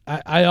wasn't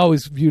I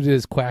always viewed it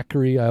as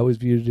quackery. I always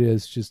viewed it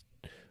as just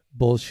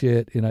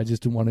bullshit, and I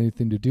just didn't want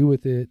anything to do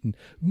with it. And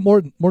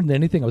more than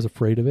anything, I was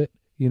afraid of it.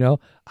 You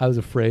know, I was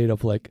afraid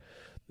of like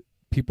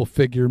people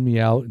figuring me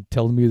out and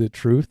telling me the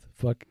truth.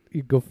 Fuck,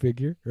 you go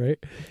figure, right?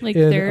 Like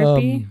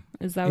therapy?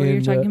 Is that what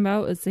you're talking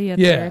about? Is he a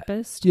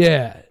therapist?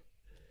 Yeah.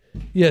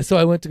 So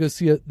I went to go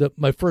see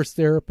my first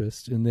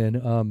therapist, and then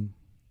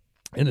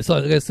and so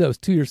like I said, I was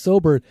 2 years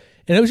sober,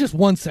 and it was just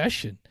one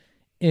session,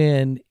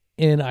 and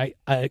I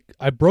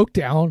broke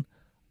down.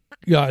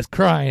 You know, I was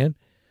crying.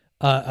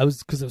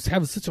 Because I was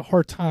having such a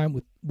hard time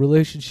with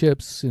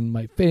relationships and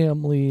my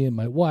family and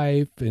my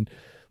wife and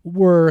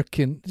work,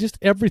 and just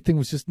everything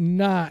was just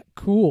not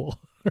cool,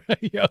 right?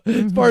 You know,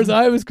 as far as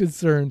I was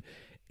concerned.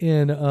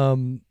 And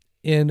then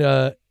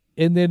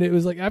it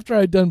was like after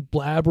I'd done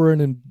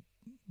blabbering and,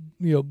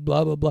 you know,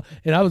 blah blah blah,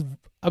 and I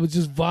was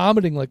just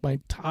vomiting like my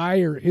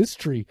entire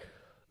history,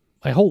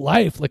 my whole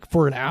life, like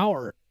for an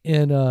hour,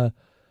 and it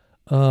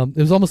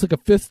was almost like a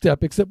fifth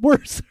step except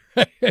worse,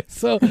 right?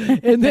 So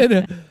and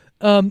then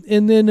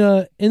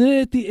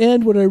at the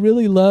end, what I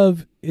really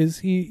love is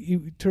he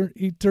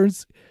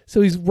turns.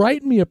 So he's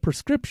writing me a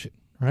prescription,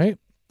 right?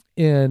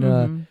 And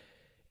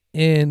for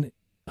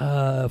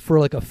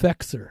like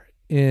Effexor,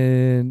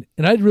 and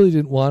I really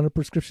didn't want a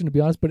prescription, to be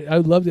honest, but I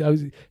loved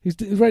it. He's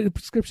writing a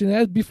prescription,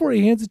 and before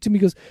he hands it to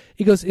me,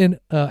 he goes, and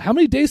how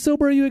many days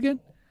sober are you again?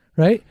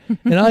 Right?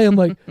 And I am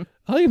like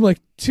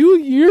 2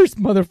 years,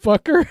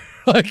 motherfucker.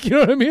 Like, you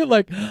know what I mean?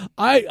 Like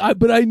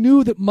but I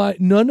knew that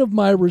none of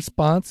my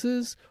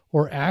responses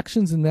or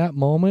actions in that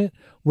moment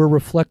were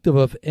reflective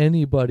of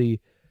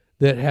anybody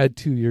that had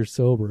 2 years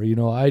sober. You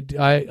know,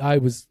 I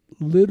was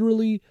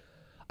literally,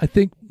 I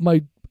think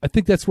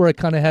that's where I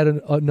kind of had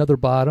another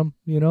bottom,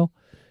 you know,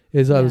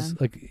 is I was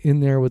like in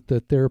there with the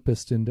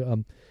therapist.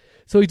 And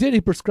so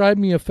he prescribed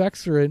me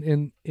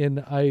Effexor, and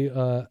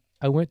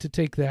I went to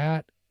take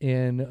that,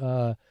 and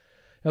that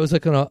was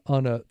like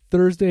on a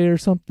Thursday or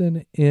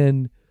something.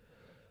 And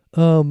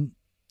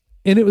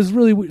it was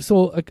really weird.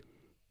 So like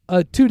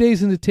 2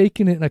 days into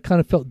taking it, and I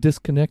kind of felt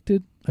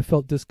disconnected. I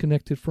felt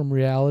disconnected from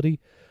reality.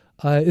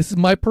 This is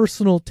my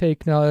personal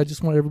take now. I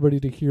just want everybody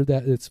to hear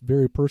that. It's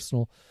very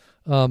personal.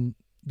 And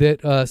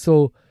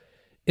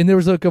there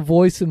was like a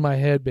voice in my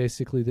head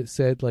basically that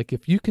said, like,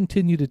 if you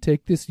continue to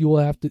take this,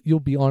 you'll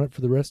be on it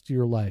for the rest of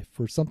your life,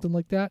 or something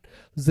like that.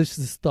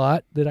 This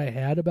thought that I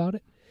had about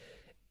it.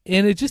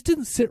 And it just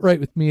didn't sit right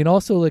with me. And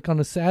also, like, on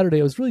a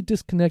Saturday, I was really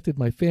disconnected.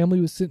 My family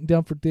was sitting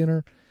down for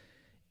dinner,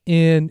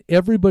 and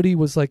everybody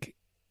was like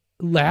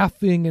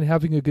laughing and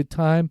having a good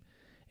time,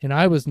 and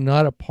I was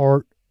not a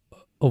part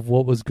of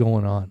what was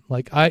going on.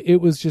 Like, it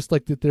was just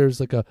like that. There's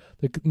like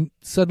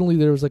suddenly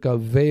there was like a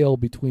veil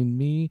between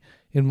me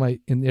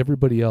and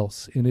everybody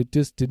else, and it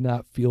just did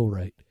not feel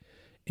right.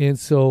 And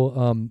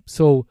so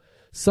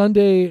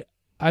Sunday,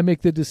 I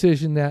make the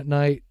decision that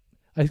night.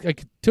 I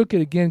took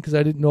it again because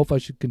I didn't know if I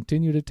should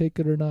continue to take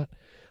it or not.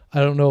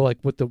 I don't know like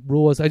what the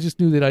rule was. I just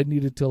knew that I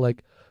needed to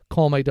like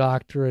call my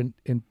doctor and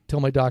tell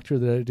my doctor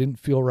that I didn't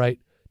feel right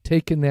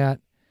taking that.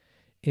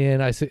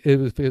 And I said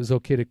it was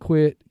okay to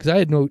quit, because I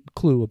had no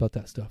clue about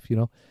that stuff, you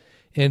know.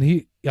 And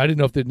I didn't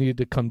know if they needed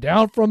to come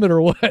down from it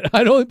or what.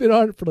 I'd only been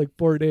on it for like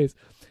 4 days,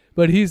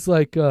 but he's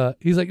like, no,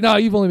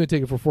 you've only been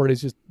taking it for 4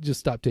 days. Just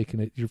stop taking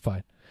it. You're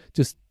fine.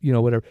 Just, you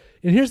know, whatever.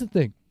 And here's the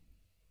thing.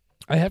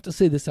 I have to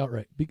say this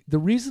outright. The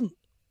reason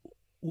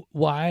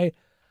why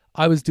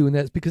I was doing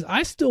that is because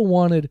I still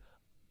wanted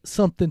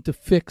something to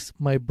fix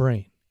my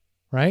brain,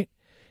 right?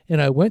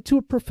 And I went to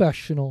a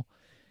professional,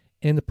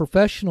 and the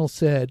professional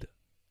said,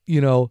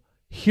 you know,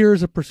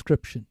 here's a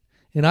prescription.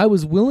 And I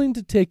was willing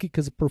to take it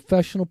because a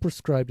professional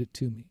prescribed it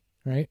to me,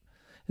 right?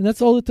 And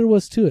that's all that there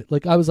was to it.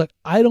 Like, I was like,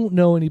 I don't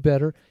know any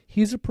better.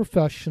 He's a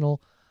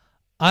professional.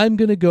 I'm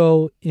going to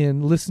go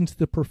and listen to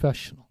the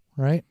professional,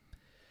 right?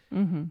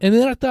 Mm-hmm. And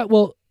then I thought,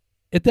 well,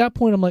 at that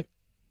point, I'm like,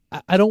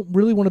 I don't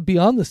really want to be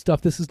on this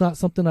stuff. This is not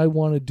something I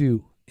want to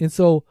do. And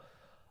so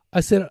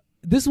I said,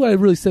 this is what I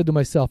really said to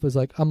myself, is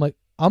like, I'm going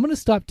to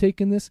stop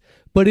taking this,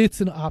 but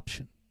it's an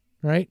option,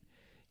 right?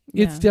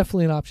 Yeah. It's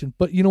definitely an option.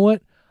 But you know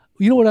what?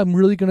 I'm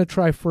really going to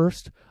try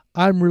first?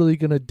 I'm really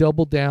going to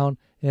double down,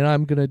 and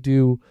I'm going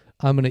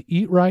to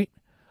eat right.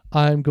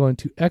 I'm going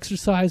to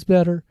exercise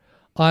better.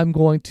 I'm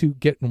going to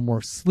get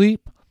more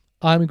sleep.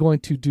 I'm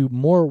going to do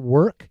more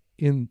work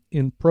in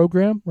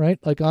program, right?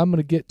 Like, I'm going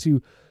to get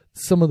to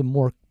some of the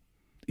more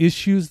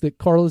issues that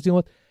Carla's dealing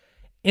with.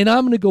 And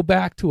I'm going to go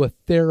back to a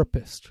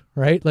therapist,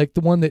 right? Like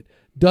the one that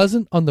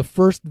doesn't, on the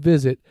first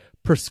visit,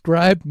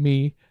 prescribe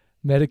me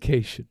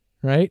medication,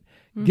 right?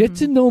 Mm-hmm. Get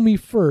to know me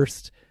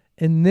first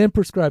and then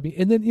prescribe me.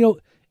 And then, you know,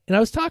 and I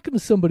was talking to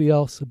somebody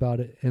else about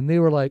it, and they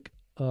were like,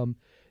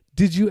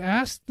 did you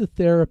ask the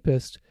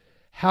therapist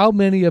how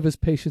many of his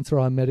patients are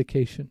on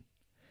medication?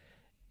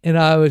 And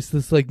I was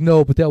just like,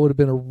 no, but that would have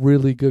been a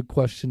really good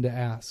question to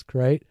ask,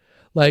 right?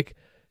 Like,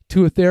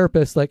 to a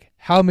therapist, like,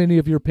 how many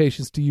of your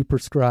patients do you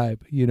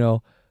prescribe, you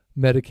know,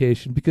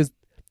 medication? Because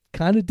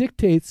kind of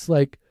dictates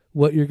like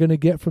what you're going to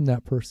get from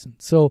that person.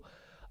 So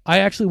I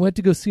actually went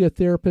to go see a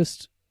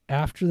therapist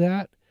after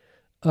that.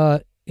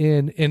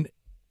 and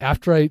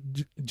after I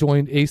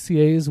joined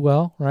ACA as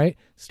well, right,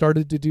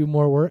 started to do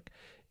more work,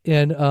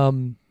 and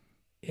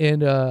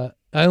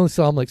I only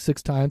saw him like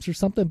 6 times or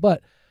something.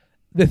 But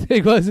the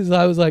thing is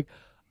I was like,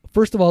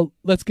 first of all,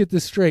 let's get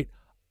this straight.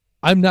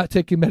 I'm not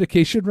taking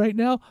medication right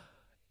now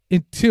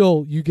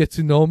until you get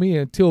to know me,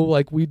 until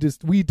like we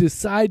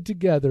decide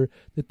together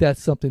that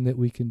that's something that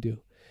we can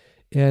do.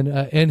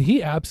 And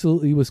he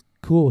absolutely was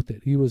cool with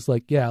it. He was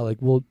like, yeah, like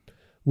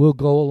we'll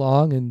go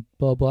along and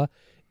blah, blah.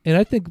 And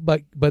I think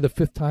by the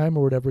 5th time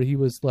or whatever, he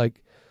was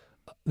like,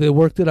 the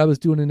work that I was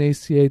doing in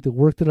ACA, the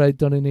work that I'd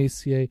done in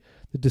ACA,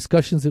 the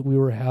discussions that we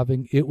were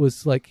having, it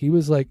was like, he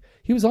was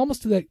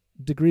almost to that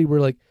degree where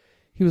like,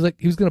 he was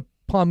going to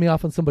pawn me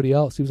off on somebody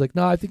else. He was like,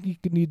 no, I think you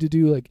could need to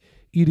do like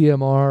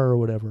EDMR or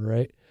whatever,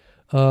 right?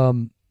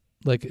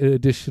 Like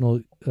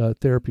additional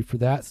therapy for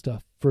that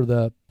stuff, for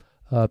the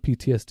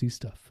PTSD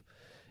stuff.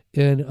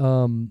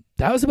 And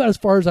that was about as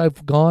far as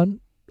I've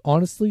gone,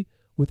 honestly,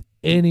 with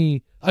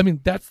any, I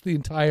mean, that's the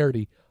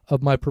entirety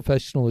of my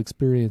professional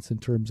experience in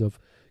terms of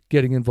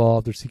getting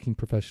involved or seeking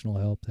professional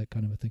help, that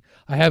kind of a thing.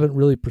 I haven't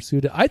really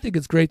pursued it. I think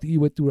it's great that you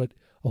went through a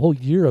whole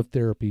year of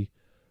therapy,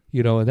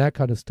 you know, and that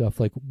kind of stuff.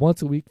 Like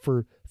once a week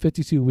for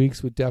 52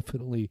 weeks would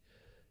definitely,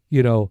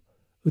 you know,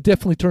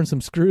 turn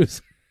some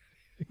screws,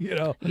 you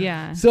know?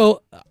 Yeah.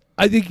 So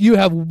I think you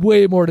have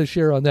way more to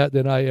share on that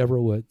than I ever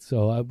would.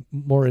 So I'm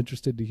more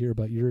interested to hear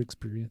about your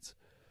experience.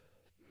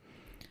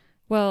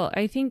 Well,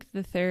 I think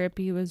the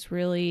therapy was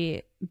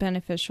really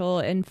beneficial.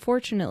 And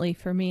fortunately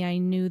for me, I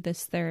knew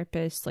this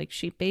therapist, like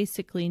she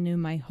basically knew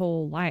my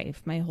whole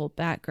life, my whole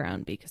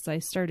background, because I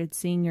started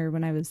seeing her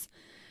when I was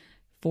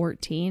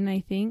 14, I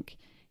think.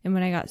 And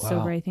when I got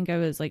sober, I think I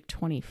was like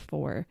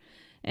 24.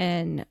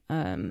 And,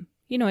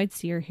 you know, I'd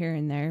see her here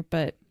and there,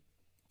 but,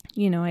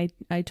 you know,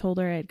 I told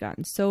her I had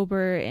gotten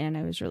sober and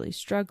I was really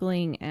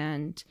struggling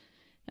and,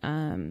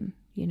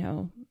 you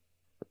know,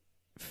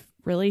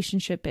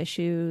 relationship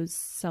issues,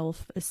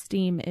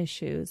 self-esteem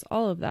issues,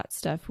 all of that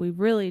stuff. We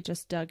really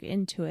just dug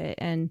into it.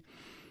 And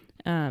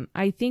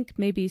I think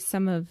maybe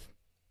some of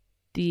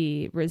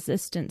the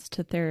resistance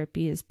to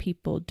therapy is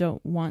people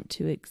don't want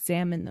to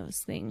examine those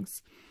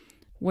things.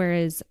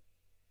 Whereas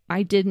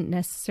I didn't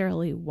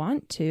necessarily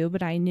want to,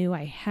 but I knew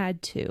I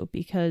had to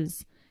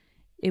because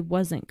it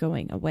wasn't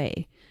going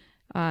away.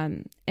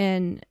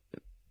 And,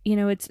 you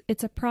know,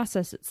 it's a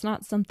process. It's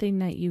not something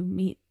that you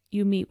meet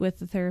with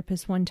the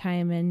therapist one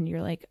time and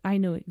you're like, I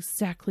know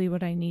exactly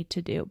what I need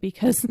to do,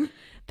 because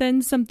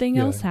then something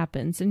else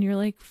happens and you're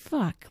like,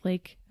 fuck,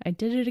 like I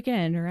did it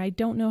again, or I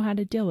don't know how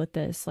to deal with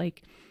this.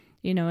 Like,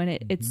 you know,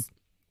 and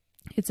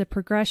it's a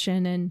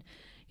progression. And,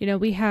 you know,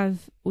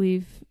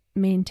 we've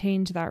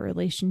maintained that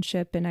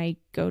relationship and I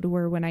go to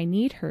her when I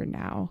need her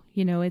now.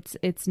 You know,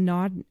 it's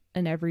not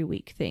an every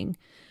week thing.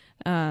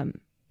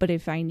 But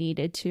if I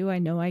needed to, I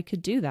know I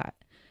could do that.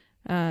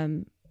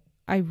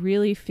 I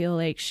really feel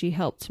like she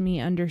helped me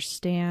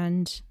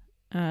understand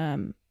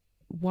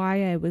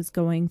why I was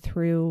going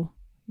through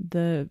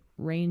the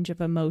range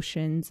of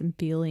emotions and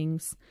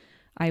feelings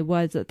I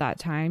was at that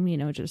time. You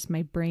know, just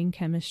my brain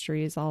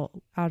chemistry is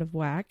all out of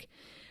whack.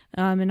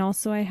 And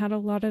also I had a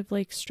lot of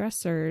like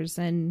stressors,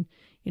 and,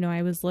 you know,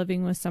 I was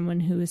living with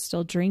someone who was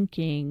still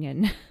drinking,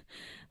 and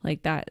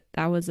like that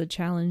was a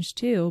challenge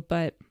too.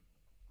 But,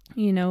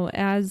 you know,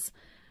 as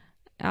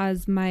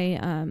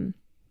my,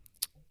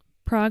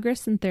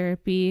 progress in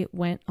therapy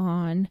went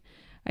on,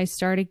 I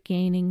started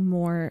gaining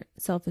more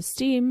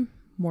self-esteem,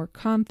 more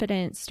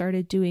confidence,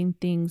 started doing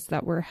things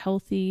that were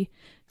healthy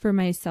for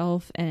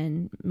myself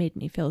and made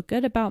me feel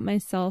good about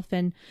myself.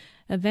 And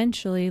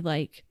eventually,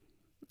 like,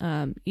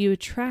 you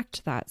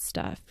attract that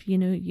stuff, you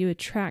know, you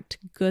attract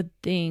good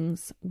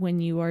things when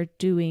you are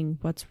doing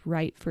what's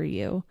right for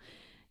you.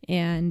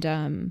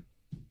 And,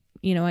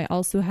 you know, I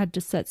also had to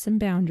set some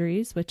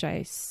boundaries, which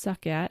I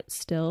suck at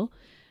still.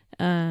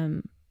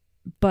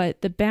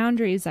 But the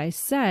boundaries I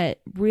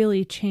set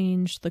really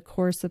changed the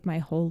course of my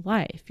whole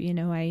life. You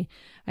know, I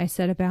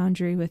set a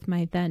boundary with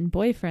my then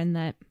boyfriend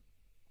that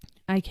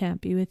I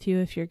can't be with you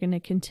if you're going to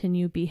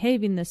continue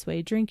behaving this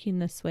way, drinking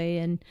this way.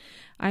 And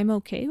I'm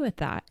okay with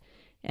that.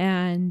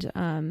 And,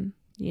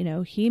 you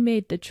know, he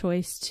made the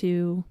choice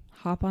to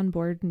hop on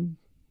board and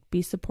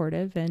be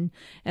supportive, and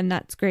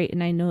that's great.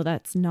 And I know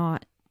that's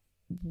not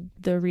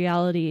the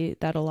reality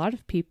that a lot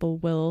of people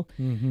will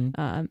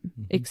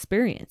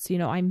experience. You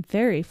know, I'm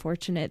very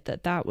fortunate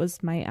that that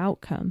was my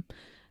outcome.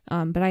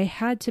 But I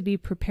had to be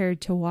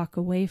prepared to walk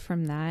away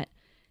from that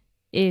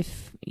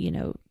if, you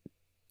know,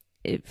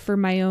 for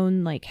my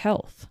own like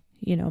health,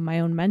 you know, my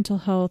own mental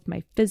health,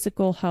 my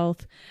physical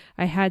health.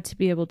 I had to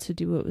be able to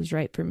do what was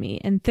right for me.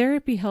 And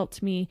therapy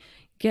helped me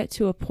get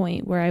to a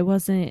point where I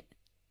wasn't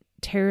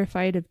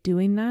terrified of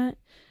doing that.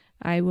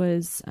 I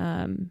was,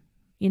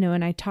 you know,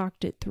 and I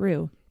talked it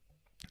through.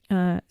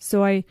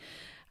 So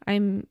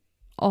I'm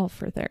all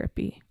for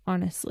therapy,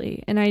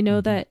 honestly. And I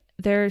know that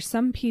there are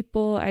some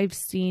people I've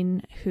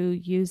seen who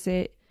use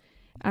it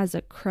as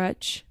a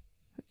crutch,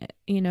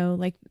 you know,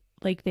 like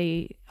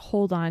they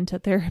hold on to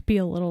therapy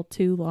a little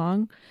too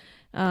long.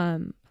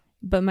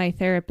 But my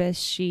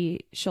therapist,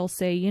 she'll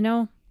say,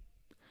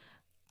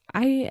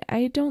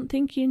 I don't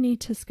think you need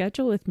to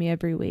schedule with me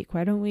every week.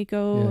 Why don't we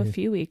go a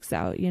few weeks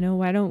out?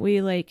 Why don't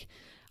we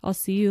I'll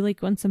see you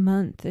like once a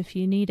month if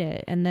you need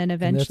it. And then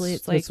eventually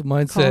it's like,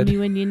 call me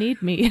when you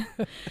need me,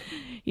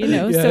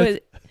 so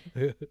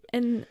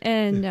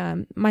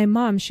my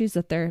mom, she's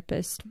a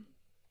therapist,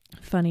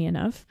 funny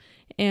enough.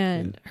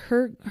 And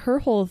her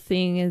whole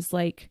thing is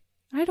like,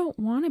 I don't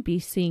want to be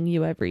seeing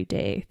you every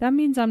day. That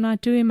means I'm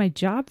not doing my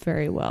job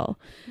very well.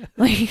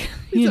 Like,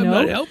 I'm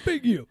not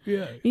helping you.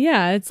 Yeah.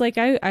 Yeah. It's like,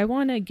 I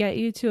want to get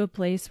you to a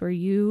place where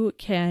you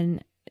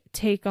can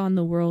take on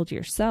the world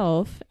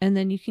yourself, and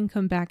then you can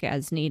come back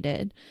as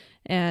needed.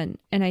 And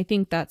I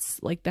think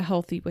that's like the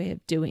healthy way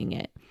of doing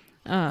it.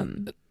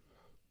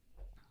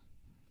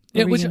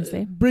 Which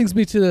brings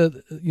me to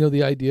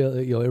the idea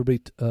that,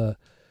 everybody,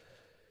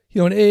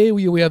 in AA,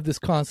 we have this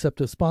concept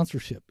of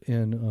sponsorship,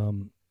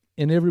 and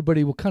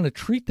everybody will kind of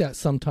treat that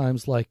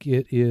sometimes like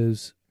it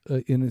is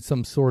in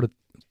some sort of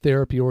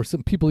therapy, or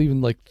some people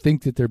even like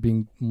think that they're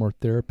being more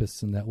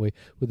therapists in that way,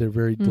 where they're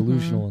very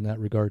delusional in that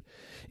regard.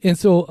 And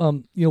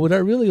so, what I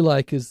really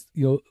like is,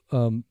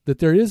 that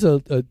there is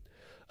a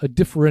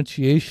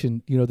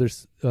differentiation.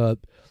 There's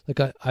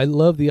I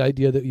love the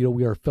idea that,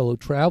 we are fellow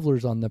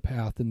travelers on the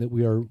path, and that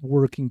we are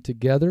working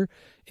together,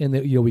 and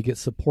that, we get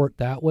support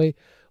that way.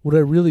 What I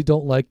really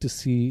don't like to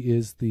see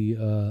is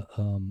the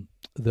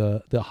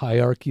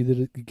hierarchy that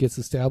it gets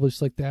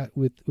established like that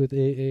with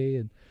AA,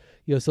 and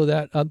so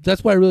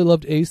that's why I really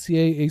loved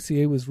ACA.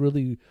 ACA was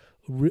really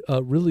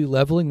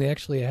leveling. They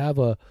actually have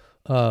a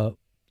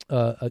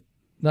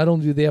not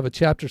only do they have a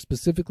chapter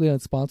specifically on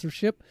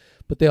sponsorship,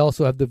 but they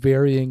also have the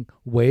varying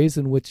ways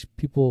in which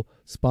people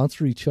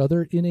sponsor each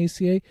other in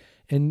ACA.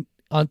 And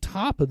on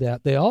top of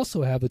that, they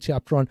also have a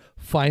chapter on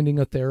finding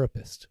a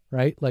therapist,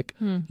 right? Like,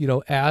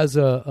 as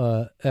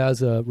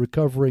a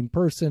recovering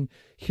person,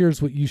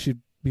 here's what you should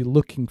be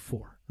looking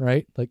for,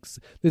 right? Like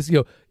this,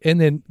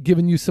 and then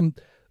giving you some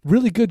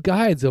really good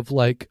guides of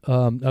like,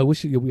 I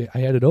wish I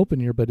had it open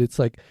here, but it's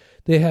like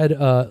they had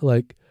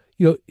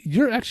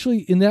you're actually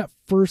in that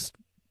first,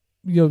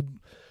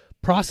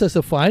 process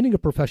of finding a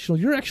professional,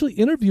 you're actually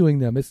interviewing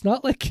them. It's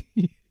not like,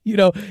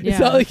 it's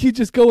not like you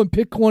just go and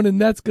pick one and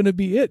that's going to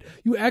be it.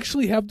 You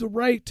actually have the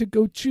right to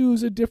go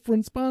choose a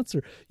different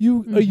sponsor.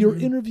 You're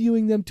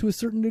interviewing them to a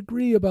certain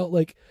degree about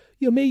like,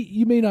 you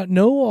may not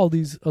know all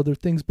these other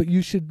things, but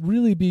you should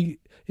really be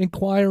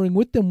inquiring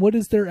with them. What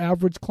is their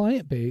average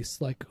client base?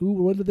 Like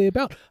what are they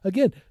about?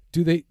 Again,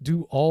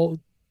 do all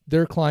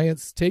their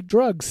clients take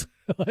drugs?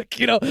 Like,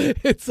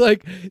 it's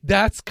like,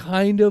 that's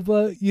kind of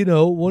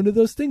one of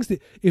those things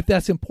that if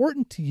that's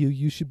important to you,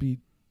 you should be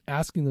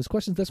asking those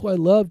questions. That's why I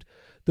loved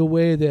the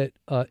way that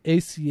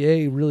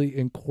ACA really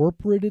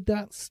incorporated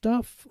that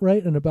stuff,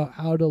 right? And about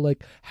how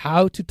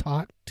to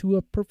talk to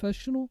a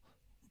professional,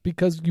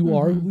 because you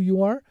are who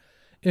you are.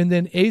 And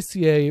then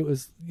ACA, it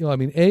was,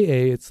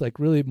 AA, it's like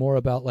really more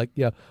about like,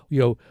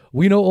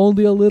 we know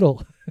only a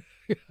little.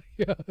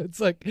 Yeah, it's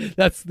like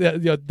that's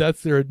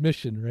their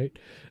admission, right?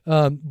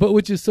 But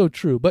which is so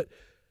true. But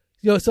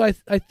so I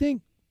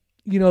think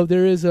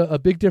there is a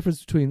big difference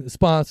between a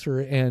sponsor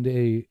and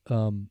a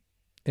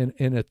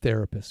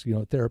therapist.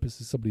 A therapist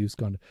is somebody who's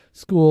gone to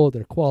school,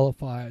 they're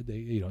qualified,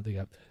 they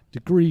have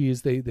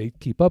degrees, they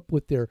keep up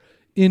with their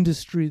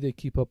industry, they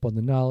keep up on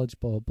the knowledge,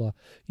 blah blah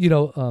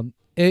blah.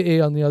 AA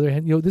on the other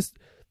hand,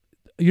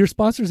 your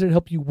sponsors that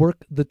help you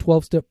work the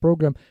 12-step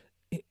program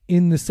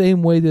in the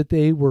same way that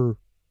they were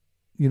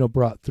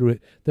brought through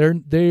it.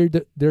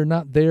 They're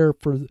not there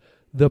for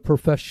the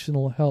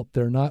professional help.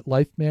 They're not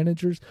life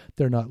managers.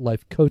 They're not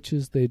life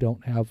coaches. They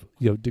don't have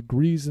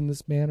degrees in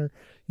this manner.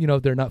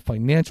 They're not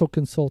financial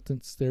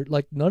consultants. They're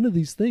like none of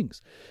these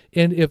things.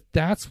 And if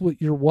that's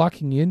what you're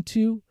walking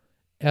into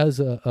as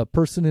a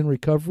person in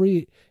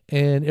recovery,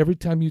 and every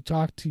time you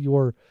talk to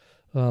your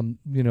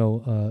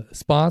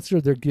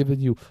sponsor, they're giving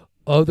you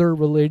other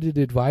related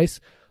advice,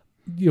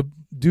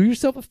 do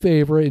yourself a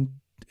favor and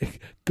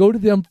go to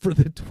them for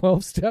the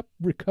 12-step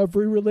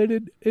recovery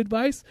related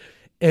advice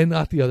and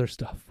not the other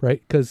stuff,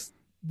 right? Because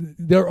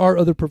there are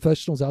other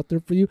professionals out there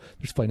for you.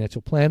 There's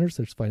financial planners,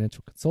 there's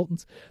financial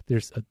consultants,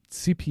 there's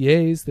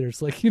CPAs,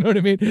 there's like, what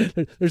I mean?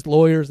 There's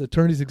lawyers,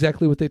 attorneys,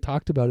 exactly what they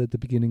talked about at the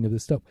beginning of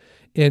this stuff.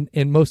 And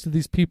most of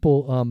these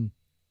people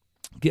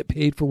get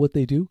paid for what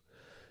they do,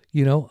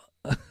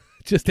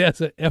 just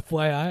as a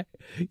FYI,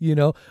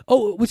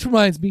 Oh, which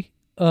reminds me,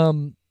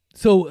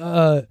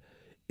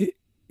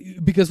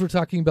 because we're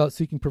talking about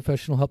seeking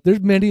professional help, there's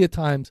many a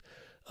times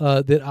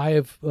that I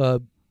have,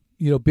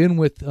 been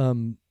with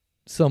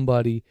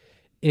somebody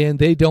and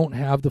they don't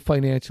have the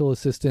financial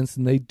assistance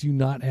and they do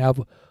not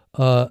have,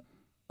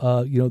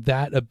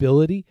 that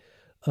ability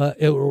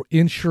or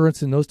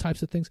insurance and those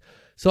types of things.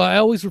 So I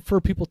always refer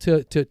people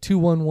to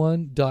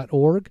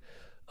 211.org.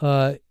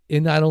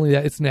 And not only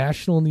that, it's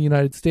national in the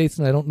United States.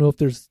 And I don't know if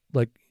there's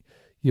like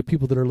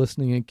people that are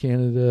listening in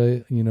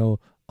Canada,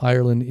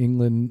 Ireland,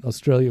 England,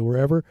 Australia,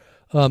 wherever.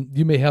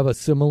 You may have a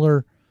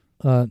similar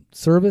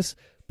service,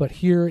 but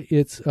here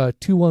it's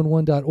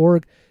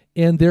 211.org,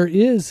 And there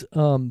is,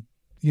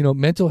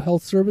 mental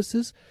health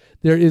services.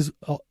 There is,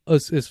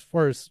 as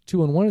far as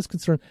 211 is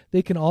concerned,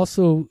 they can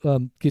also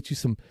get you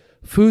some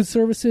food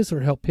services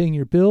or help paying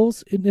your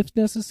bills if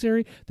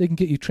necessary. They can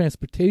get you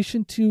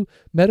transportation to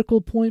medical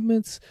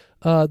appointments.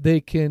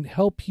 They can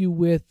help you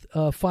with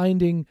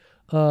finding,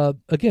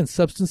 again,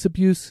 substance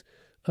abuse,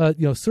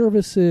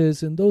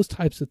 services and those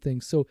types of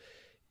things. So,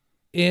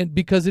 and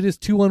because it is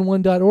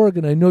 211.org,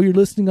 and I know you're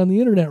listening on the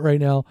internet right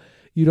now,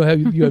 you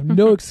have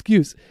no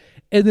excuse.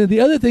 And then the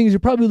other thing is you're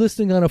probably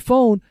listening on a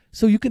phone,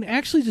 so you can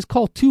actually just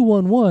call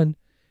 211,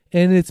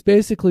 and it's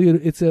basically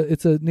it's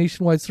a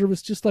nationwide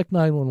service just like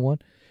 911,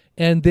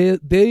 and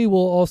they will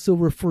also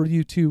refer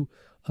you to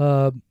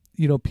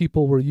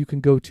people where you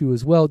can go to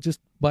as well just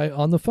by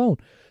on the phone.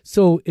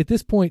 So at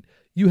this point,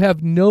 you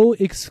have no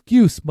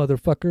excuse,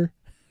 motherfucker.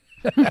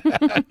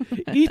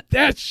 Eat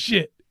that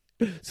shit.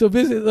 So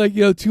visit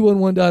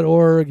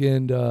 211.org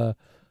and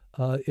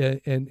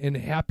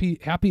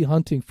happy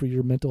hunting for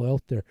your mental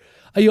health there.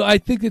 I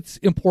think it's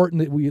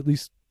important that we at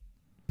least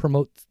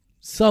promote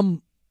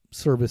some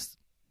service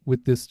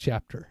with this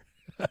chapter.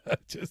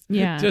 just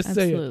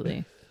absolutely. Say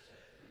it.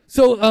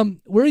 So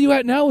where are you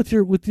at now with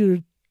your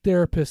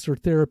therapist or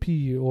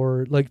therapy,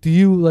 or do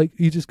you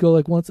just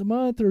go once a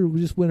month or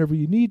just whenever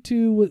you need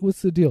to?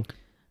 What's the deal?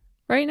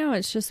 Right now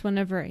it's just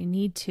whenever I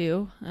need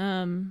to.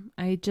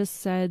 I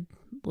just said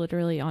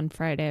literally on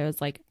Friday, I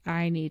was like,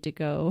 I need to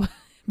go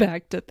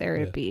back to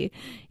therapy.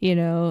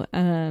 Yeah.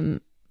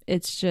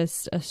 It's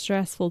just a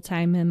stressful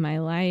time in my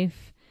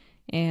life,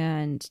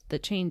 and the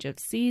change of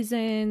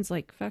seasons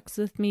fucks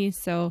with me.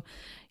 So,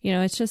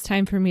 it's just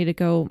time for me to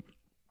go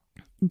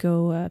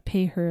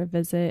pay her a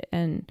visit.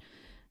 And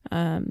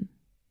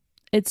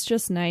it's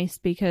just nice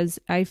because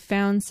I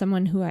found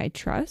someone who I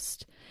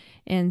trust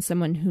and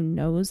someone who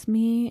knows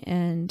me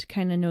and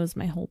kind of knows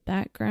my whole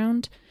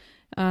background.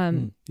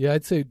 Yeah,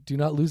 I'd say do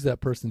not lose that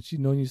person. She's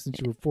known you since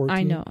you were 14.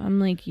 I know. I'm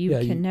like, you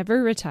can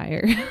never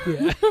retire.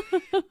 Yeah.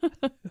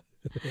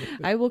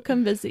 I will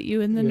come visit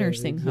you in the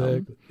nursing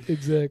home.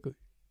 Exactly.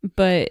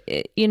 But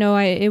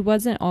it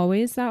wasn't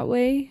always that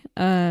way.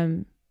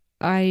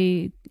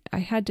 I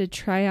had to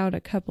try out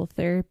a couple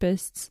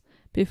therapists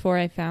before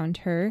I found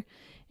her,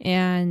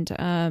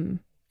 and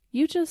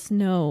you just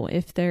know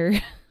if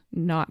they're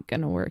not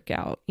gonna work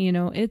out.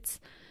 It's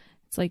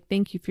like,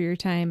 thank you for your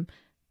time.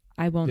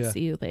 I won't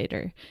see you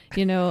later.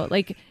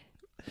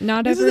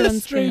 Not Isn't everyone's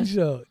that strange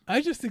though?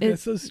 I just think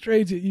that's so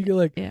strange that you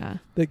get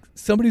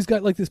somebody's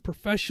got this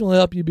professional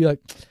help. You'd be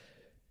like,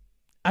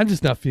 I'm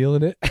just not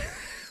feeling it.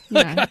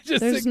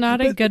 There's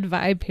not a good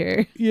vibe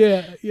here.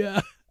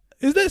 Yeah.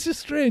 That's just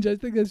strange. I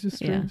think that's just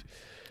strange. Yeah.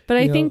 But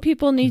I think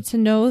people need to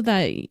know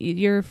that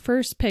your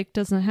first pick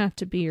doesn't have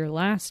to be your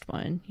last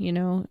one.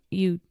 You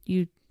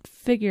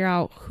figure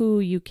out who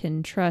you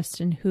can trust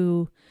and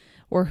who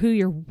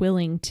you're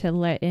willing to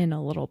let in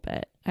a little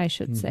bit, I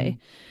should say.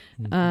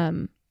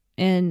 Mm-hmm.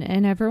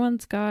 And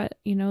everyone's got,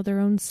 their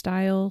own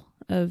style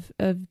of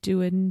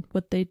doing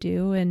what they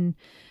do. And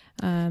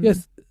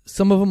yes,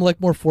 some of them like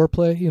more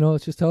foreplay,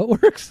 it's just how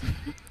it works.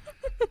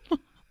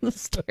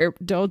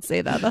 Don't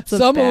say that. That's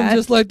some of them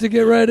just like to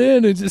get right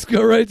in and just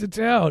go right to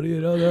town.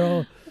 They're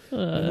all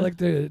they like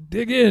to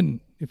dig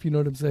in, if you know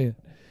what I'm saying.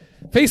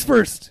 Face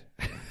first.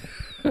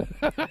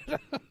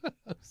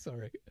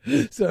 Sorry.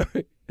 So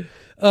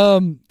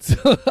I'm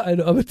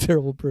a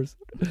terrible person.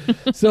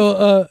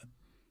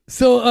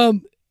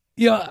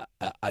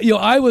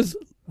 I was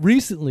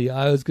recently,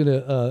 I was going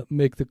to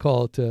make the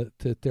call to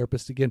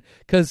therapist again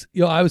because,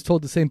 I was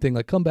told the same thing,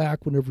 come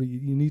back whenever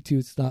you need to.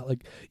 It's not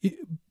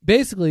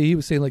basically he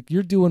was saying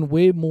you're doing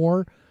way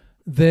more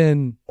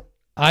than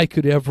I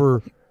could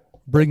ever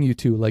bring you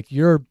to.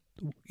 You're,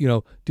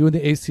 doing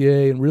the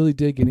ACA and really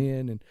digging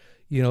in and,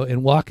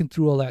 and walking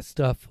through all that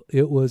stuff.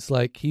 It was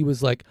he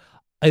was like,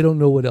 I don't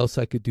know what else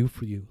I could do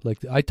for you.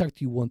 I talk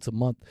to you once a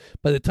month.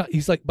 By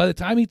the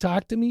time he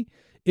talked to me,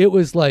 it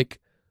was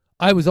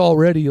I was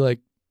already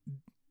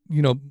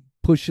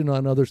pushing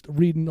on others,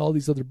 reading all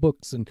these other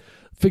books and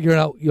figuring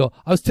out,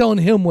 I was telling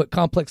him what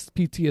complex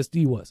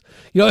PTSD was.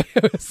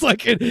 It's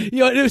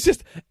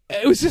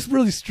it was just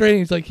really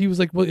strange. He was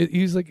like, what did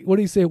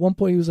he say? At one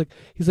point, he's like,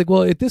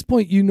 well, at this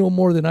point, you know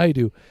more than I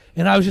do.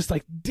 And I was just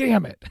like,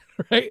 damn it.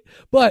 Right.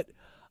 But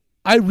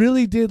I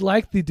really did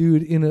like the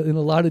dude in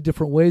a lot of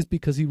different ways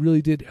because he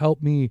really did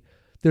help me.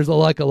 There's a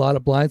lot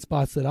of blind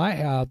spots that I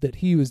have that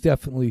he was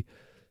definitely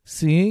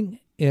seeing.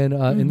 And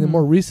and then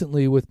more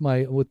recently with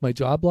my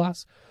job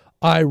loss,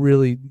 I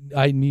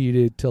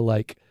needed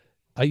to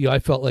I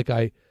felt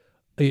like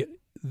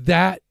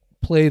that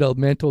played a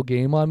mental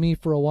game on me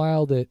for a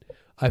while that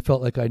I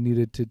felt like I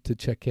needed to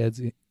check heads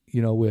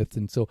with,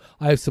 and so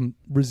I have some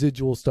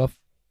residual stuff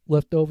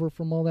left over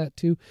from all that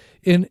too.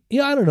 And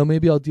I don't know,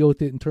 maybe I'll deal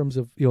with it in terms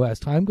of as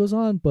time goes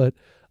on, but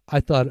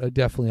I thought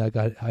definitely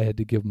I had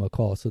to give him a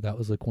call. So that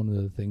was one of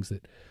the things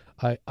that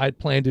I'd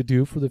planned to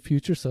do for the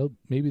future. So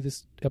maybe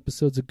this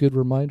episode's a good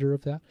reminder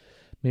of that.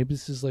 Maybe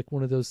this is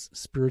one of those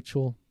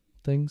spiritual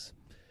things.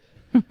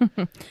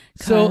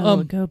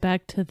 So go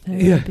back to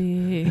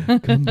therapy. Yeah.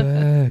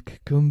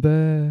 Come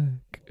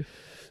back.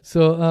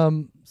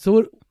 So so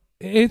what,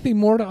 anything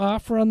more to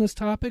offer on this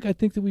topic? I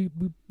think that we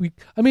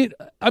I mean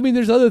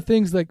there's other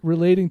things like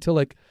relating to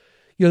like,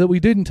 you know, that we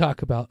didn't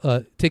talk about,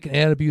 taking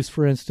antabuse,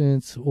 for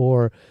instance,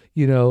 or,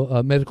 you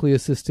know, medically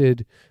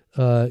assisted,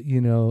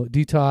 you know,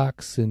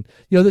 detox, and,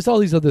 you know, there's all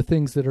these other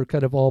things that are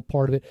kind of all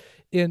part of it.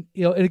 And,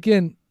 you know, and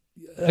again,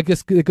 I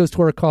guess it goes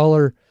to our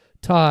caller,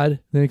 Todd.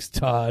 Thanks,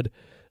 Todd.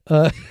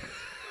 But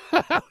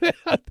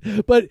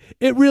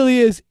it really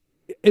is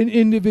an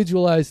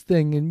individualized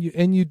thing,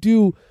 and you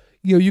do,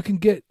 you know, you can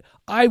get.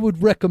 I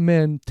would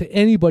recommend to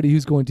anybody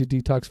who's going to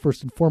detox,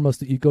 first and foremost,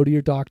 that you go to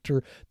your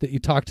doctor, that you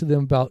talk to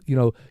them about, you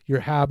know, your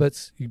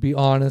habits. You be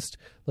honest,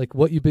 like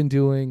what you've been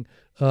doing.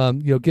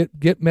 You know,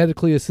 get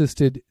medically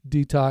assisted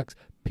detox.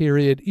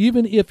 Period.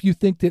 Even if you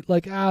think that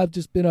like, I've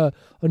just been a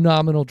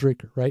nominal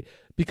drinker, right?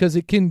 Because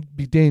it can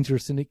be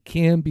dangerous, and it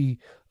can be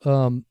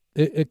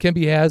it can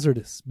be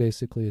hazardous,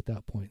 basically, at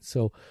that point.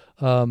 So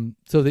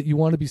so that you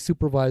want to be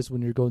supervised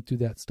when you're going through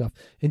that stuff,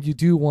 and you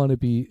do want to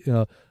be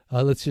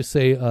let's just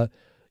say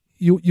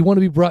you want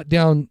to be brought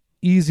down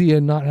easy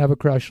and not have a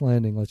crash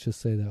landing. Let's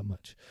just say that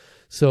much.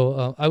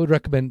 So I would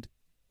recommend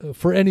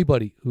for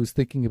anybody who's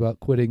thinking about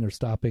quitting or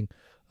stopping,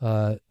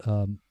 you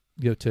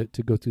know,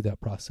 to go through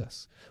that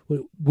process.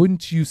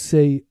 Wouldn't you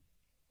say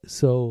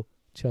so,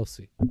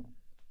 Chelsea?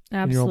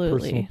 Absolutely. In your own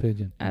personal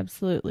opinion.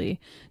 Absolutely.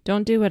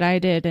 Don't do what I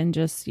did and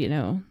just, you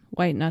know,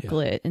 white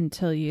knuckle it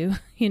until you,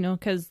 you know,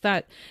 because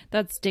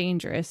that's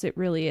dangerous. It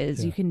really is.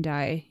 Yeah. You can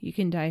die. You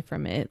can die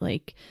from it.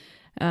 Like,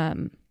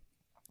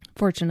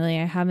 fortunately,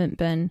 I haven't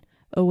been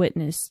a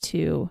witness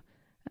to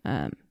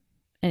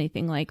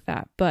anything like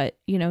that. But,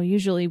 you know,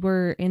 usually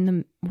we're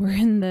in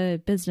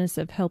the business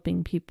of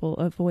helping people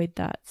avoid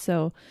that.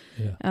 So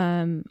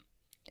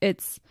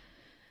it's,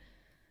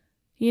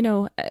 you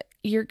know,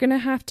 you're going to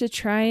have to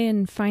try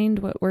and find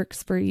what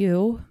works for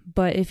you.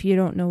 But if you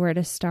don't know where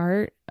to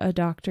start, a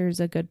doctor is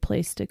a good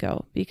place to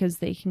go, because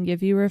they can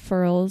give you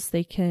referrals.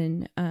 They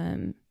can,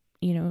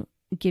 you know,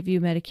 give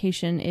you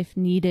medication if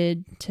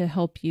needed to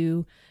help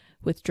you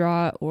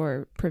withdraw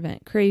or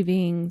prevent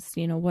cravings,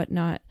 you know,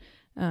 whatnot,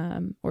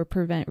 or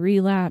prevent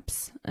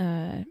relapse.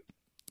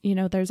 You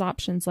know, there's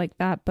options like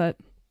that, but,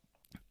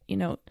 you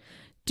know,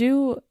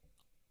 do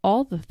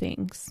all the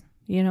things.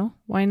 You know,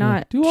 why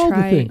not do all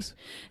the things?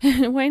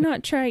 Why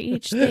not try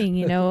each thing?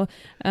 You know,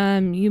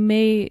 you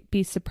may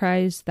be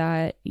surprised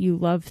that you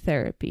love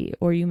therapy,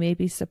 or you may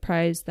be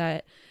surprised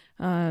that,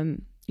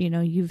 you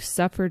know, you've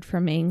suffered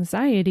from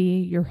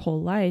anxiety your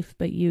whole life,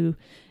 but you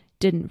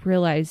didn't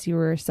realize you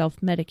were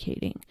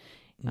self-medicating.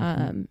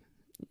 Mm-hmm.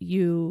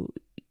 You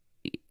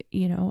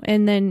know,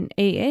 and then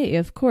AA,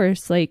 of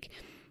course, like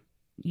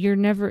you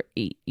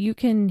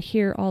can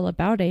hear all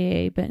about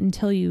AA, but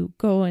until you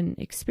go and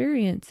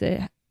experience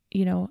it,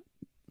 you know,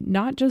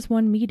 not just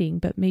one meeting,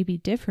 but maybe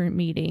different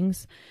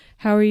meetings,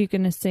 how are you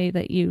going to say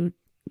that you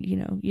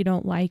know, you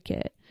don't like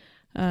it?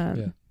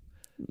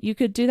 You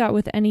could do that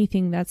with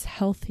anything that's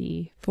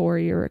healthy for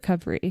your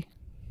recovery.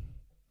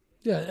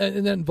 Yeah.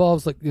 And that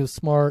involves like, you know,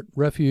 SMART,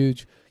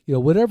 Refuge, you know,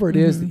 whatever it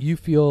is that you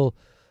feel,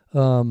 you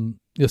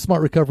know,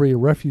 SMART recovery or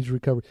Refuge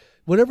recovery,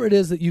 whatever it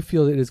is that you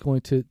feel that is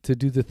going to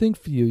do the thing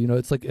for you. You know,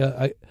 it's like,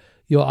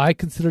 I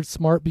considered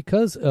SMART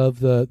because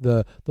of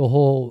the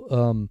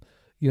whole,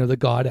 you know, the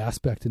God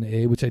aspect in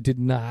AA, which I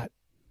didn't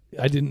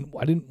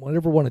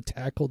ever want to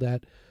tackle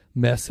that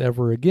mess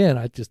ever again.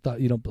 I just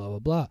thought, you know, blah,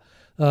 blah,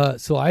 blah.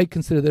 So I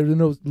consider there were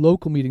no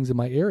local meetings in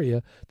my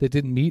area that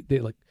didn't meet. They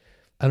like,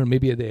 I don't know,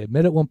 maybe they had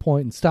met at one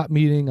point and stopped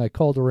meeting. I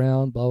called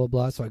around, blah, blah,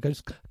 blah. So I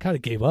just kind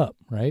of gave up.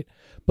 Right.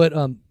 But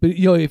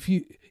you know, if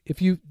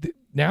you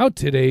now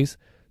today's,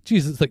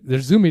 Jesus, like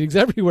there's Zoom meetings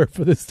everywhere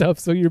for this stuff.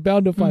 So you're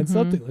bound to find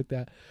something like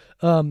that.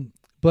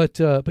 But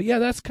yeah,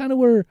 that's kind of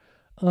where,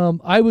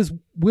 I was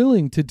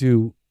willing to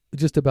do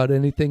just about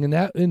anything, and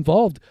that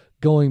involved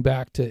going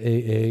back to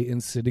AA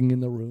and sitting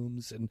in the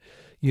rooms and,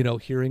 you know,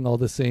 hearing all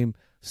the same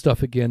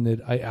stuff again that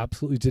I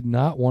absolutely did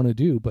not want to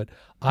do. But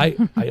I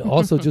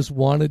also just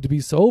wanted to be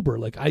sober.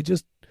 Like I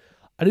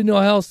didn't know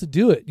how else to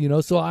do it, you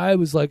know? So I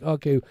was like,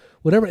 okay,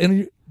 whatever.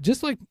 And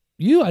just like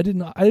you, I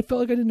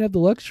felt like I didn't have the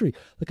luxury.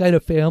 Like I had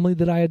a family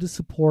that I had to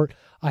support.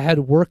 I had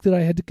work that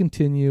I had to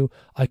continue.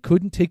 I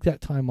couldn't take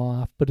that time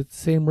off. But at the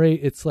same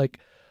rate, it's like,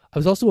 I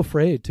was also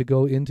afraid to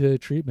go into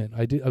treatment.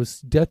 I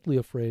was deathly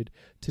afraid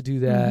to do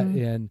that.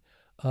 And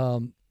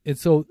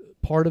so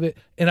part of it,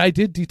 and I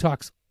did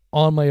detox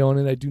on my own,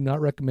 and I do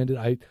not recommend it.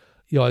 I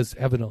was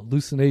having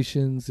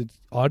hallucinations and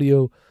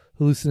audio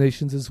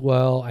hallucinations as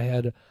well. I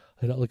had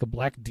like a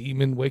black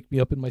demon wake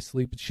me up in my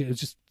sleep and shit. It was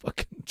just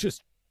fucking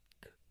just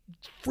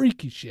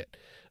freaky shit.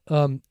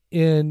 And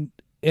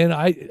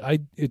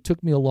it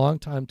took me a long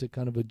time to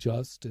kind of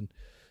adjust and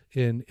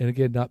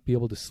again, not be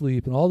able to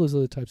sleep and all those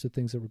other types of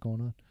things that were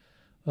going on.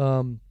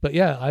 But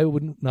yeah, I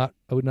would not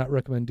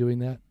recommend doing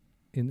that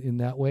in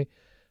that way.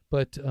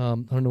 But I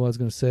don't know what I was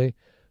going to say.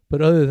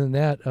 But other than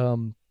that,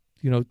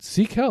 you know,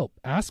 seek help,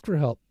 ask for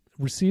help,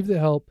 receive the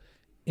help,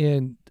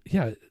 and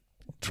yeah,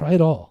 try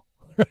it all.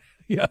 Right?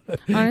 Yeah.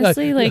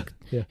 Honestly, like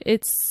yeah.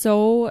 it's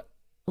so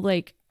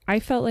like I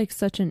felt like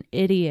such an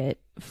idiot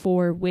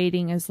for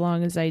waiting as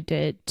long as I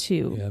did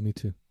to Yeah, me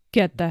too.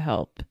 get the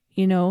help.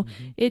 You know,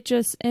 Mm-hmm. it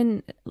just,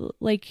 and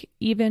like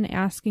even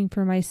asking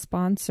for my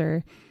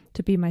sponsor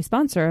to be my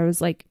sponsor, I was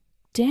like,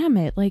 damn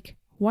it. Like,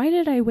 why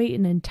did I wait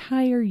an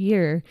entire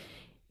year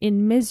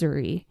in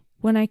misery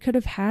when I could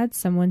have had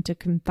someone to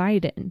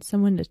confide in,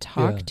 someone to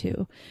talk Yeah.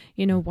 to?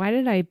 You know, why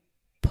did I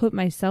put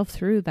myself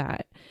through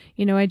that?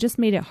 You know, I just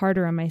made it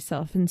harder on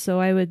myself. And so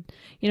I would,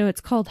 you know,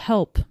 it's called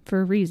help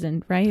for a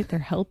reason, right? They're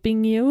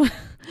helping you.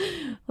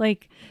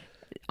 Like,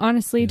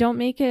 honestly, don't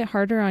make it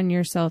harder on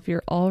yourself.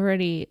 You're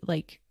already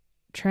like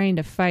trying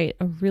to fight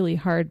a really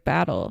hard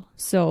battle.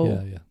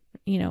 So,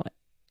 you know,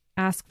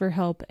 ask for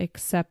help,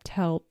 accept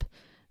help.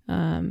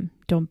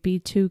 Don't be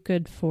too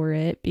good for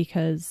it,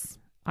 because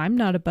I'm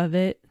not above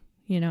it,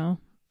 you know,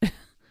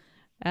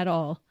 at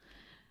all.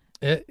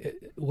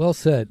 Well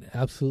said.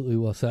 Absolutely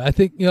well said. I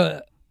think, you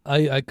know,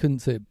 I couldn't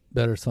say it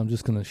better, so I'm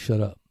just going to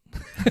shut up.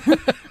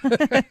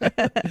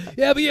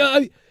 Yeah, but yeah,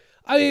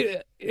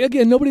 I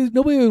again, nobody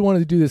would want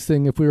to do this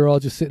thing if we were all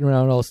just sitting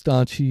around all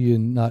staunchy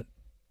and not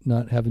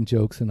having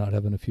jokes and not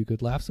having a few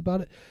good laughs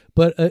about it.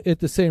 But at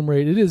the same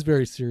rate, it is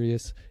very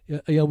serious.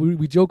 You know,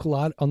 we joke a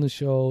lot on the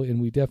show,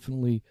 and we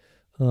definitely,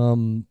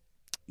 you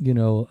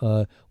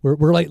know,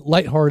 we're like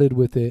lighthearted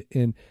with it,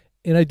 and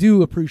I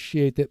do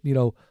appreciate that.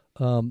 You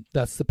know,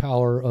 that's the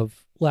power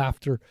of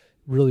laughter.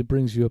 Really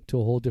brings you up to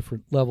a whole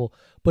different level.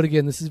 But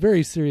again, this is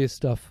very serious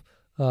stuff.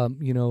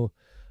 You know,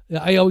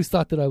 I always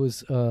thought that I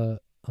was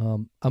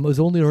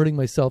only hurting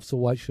myself, so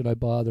why should I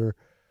bother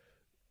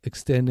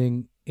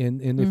extending?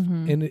 And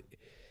if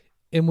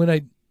and when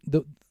I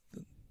the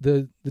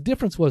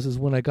difference was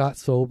when I got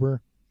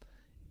sober,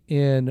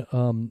 and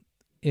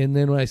then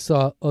when I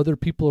saw other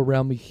people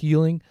around me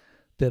healing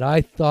that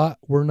I thought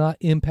were not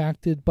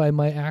impacted by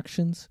my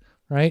actions,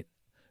 right?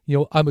 You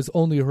know, I was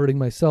only hurting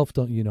myself,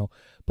 don't you know?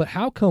 But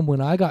how come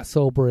when I got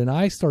sober and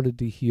I started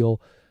to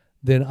heal,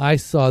 then I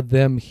saw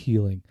them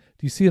healing?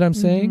 Do you see what I'm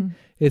saying?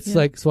 It's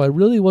like, so I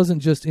really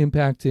wasn't just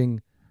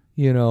impacting,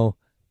 you know,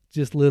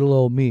 just little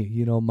old me,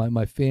 you know,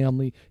 my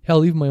family,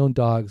 hell, even my own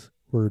dogs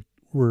were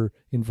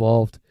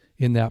involved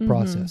in that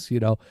process, you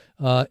know?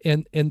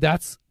 And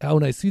that's how,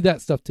 when I see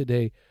that stuff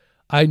today,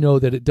 I know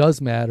that it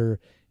does matter.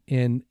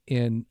 And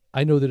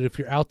I know that if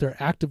you're out there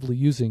actively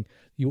using,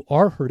 you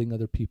are hurting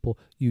other people.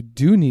 You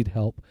do need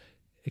help.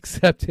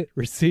 Accept it,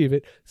 receive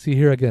it. See,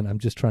 here again, I'm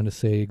just trying to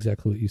say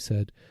exactly what you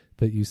said,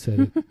 but you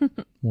said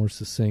it more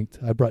succinct.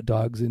 I brought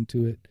dogs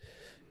into it,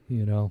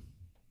 you know.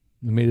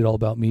 I made it all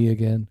about me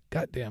again.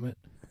 God damn it.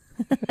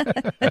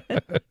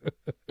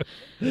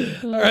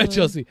 All right,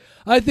 Chelsea.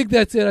 I think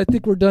that's it. I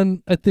think we're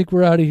done. I think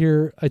we're out of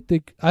here. I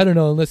don't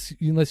know, unless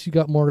you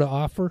got more to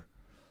offer.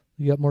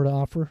 You got more to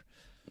offer?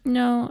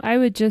 No, I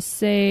would just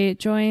say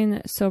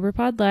join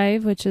SoberPod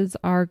Live, which is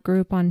our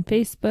group on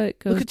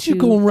Facebook. Look at you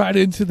going right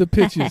into the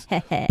pitches.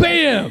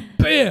 Bam,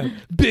 bam,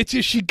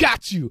 bitches, she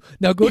got you.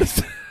 Now go to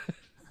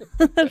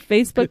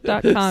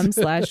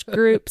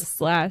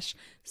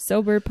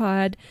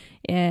Facebook.com/groups/SoberPod,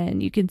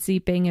 and you can see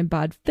Bang and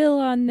Bod Phil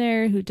on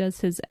there, who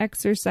does his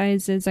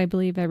exercises, I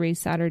believe, every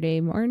Saturday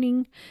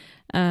morning.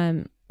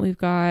 We've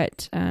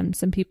got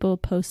some people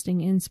posting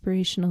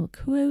inspirational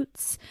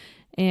quotes.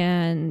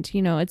 And,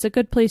 you know, it's a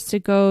good place to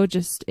go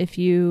just if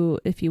you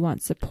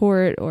want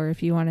support, or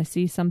if you want to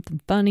see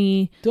something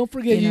funny. Don't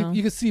forget,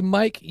 you can see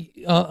Mike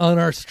on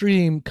our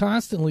stream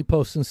constantly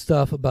posting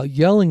stuff about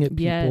yelling at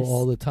people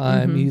all the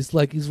time. He's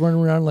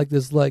running around like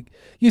this, like,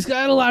 he's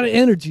got a lot of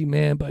energy,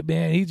 man. But,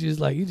 man, he's just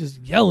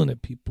yelling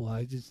at people.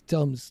 I just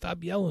tell him to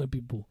stop yelling at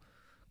people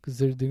because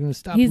they're going to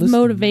stop listening. He's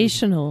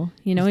motivational.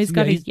 You know, he's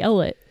got to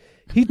yell it.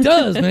 He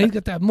does, man. He's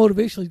got that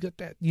motivation. He's got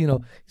that, you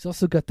know, he's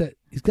also got that,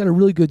 he's got a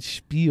really good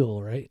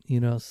spiel, right? You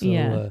know, so,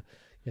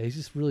 he's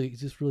just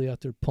really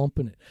out there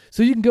pumping it.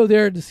 So you can go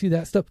there to see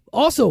that stuff.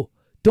 Also,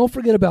 don't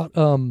forget about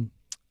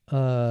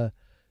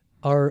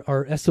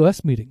our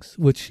SOS meetings,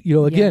 which, you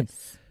know, again,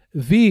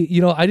 V, you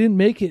know, I didn't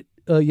make it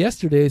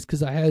yesterday's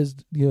because I had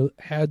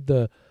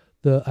a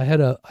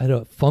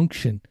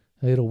function.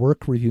 I had a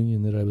work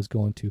reunion that I was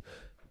going to.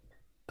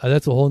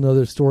 That's a whole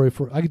nother story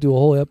I could do a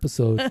whole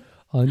episode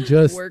on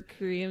just work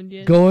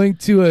reunion, going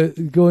to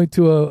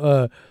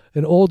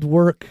an old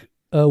work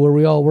where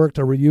we all worked,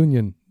 a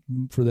reunion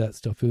for that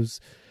stuff. It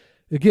was,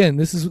 again,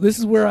 this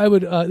is where I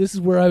would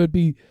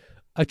be.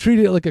 I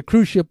treated it like a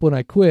cruise ship when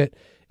I quit,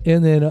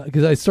 and then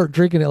because I start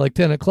drinking at like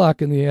 10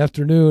 o'clock in the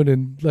afternoon,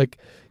 and like,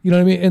 you know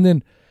what I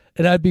mean,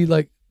 and I'd be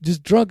like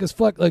just drunk as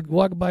fuck, like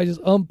walking by, just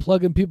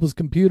unplugging people's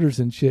computers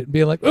and shit, and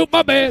being like, "Oh,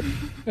 my bad."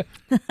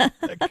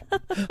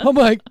 I'm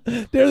like,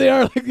 there they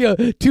are, like, you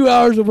know, 2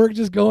 hours of work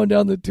just going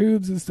down the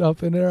tubes and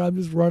stuff, and there I'm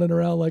just running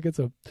around like it's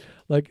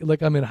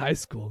like I'm in high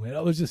school, man.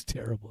 It was just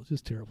terrible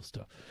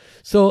stuff.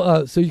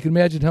 So so you can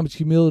imagine how much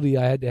humility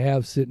I had to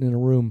have sitting in a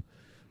room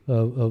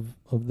of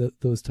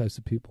those types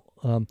of people.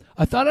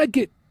 I thought I'd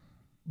get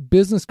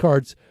business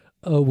cards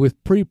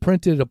with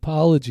pre-printed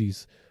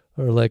apologies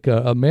like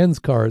a men's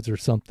cards or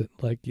something,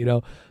 like, yeah,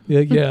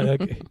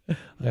 okay.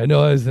 I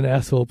know I was an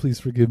asshole, please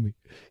forgive me,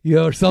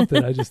 or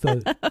something. I just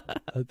thought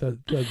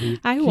that'd be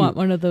I cute. want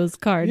one of those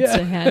cards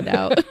to hand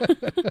out.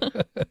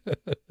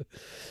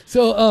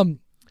 So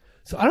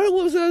I don't know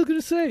what I was going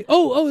to say.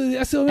 Oh,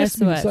 the SOS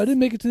meeting. So I didn't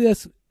make it to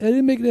I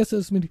didn't make it to the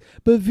SOS meeting,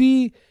 but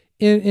V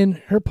and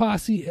her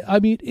posse. I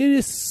mean, it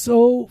is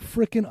so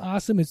freaking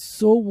awesome. It's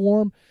so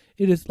warm.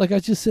 It is, like I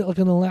just said, like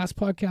in the last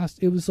podcast,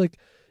 it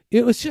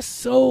was just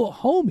so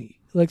homey.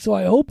 Like, so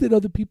I hope that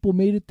other people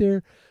made it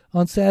there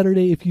on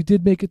Saturday. If you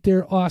did make it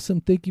there,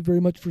 awesome. Thank you very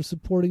much for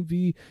supporting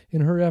V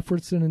in her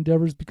efforts and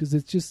endeavors, because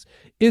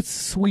it's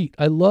sweet.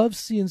 I love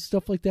seeing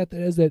stuff like that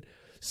has that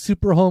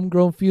super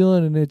homegrown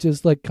feeling, and it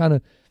just like kind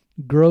of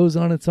grows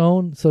on its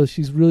own. So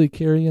she's really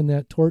carrying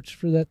that torch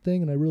for that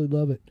thing, and I really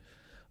love it.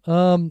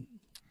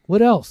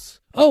 What else?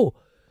 Oh,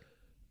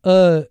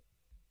 I'm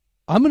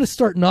going to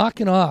start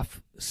knocking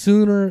off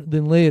sooner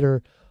than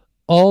later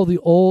all the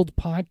old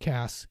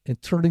podcasts and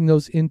turning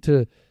those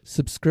into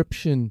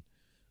subscription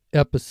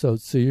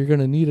episodes. So you're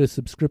going to need a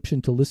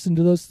subscription to listen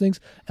to those things.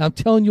 And I'm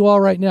telling you all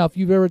right now, if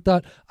you've ever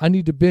thought I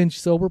need to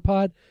binge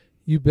SoberPod,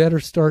 you better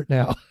start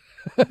now.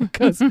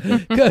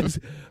 Because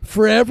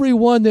for every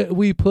one that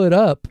we put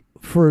up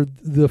for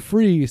the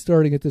free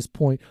starting at this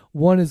point,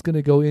 one is going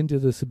to go into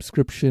the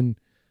subscription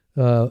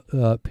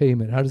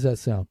payment. How does that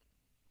sound?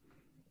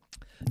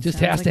 Just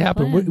Sounds has like to a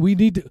happen. plan. We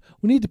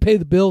need to pay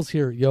the bills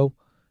here, yo.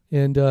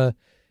 And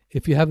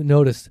if you haven't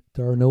noticed,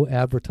 there are no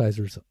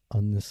advertisers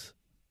on this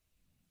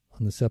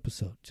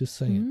episode. Just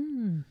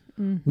saying.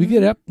 Mm-hmm. We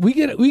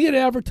get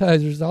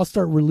advertisers. I'll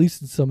start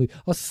releasing somebody.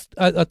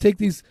 I'll take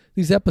these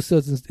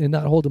episodes and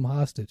not hold them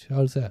hostage.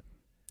 How does that?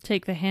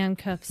 Take the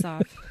handcuffs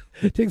off.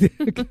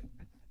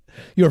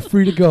 You're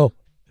free to go.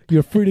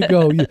 You're free to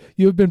go.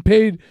 You've been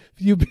paid.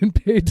 You've been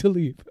paid to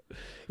leave.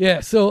 Yeah.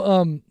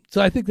 So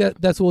I think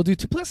that's what we'll do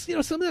too. Plus,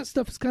 some of that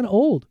stuff is kind of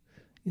old.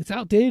 It's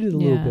outdated a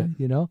little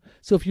bit.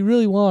 So if you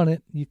really want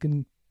it, you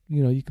can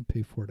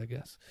pay for it, I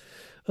guess.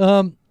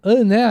 Other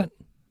than that,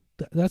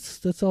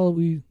 that's all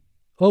we.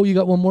 Oh, you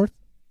got one more?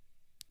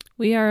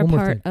 We are a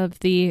part of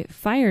the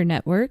FIRE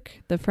network,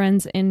 the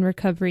Friends in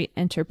Recovery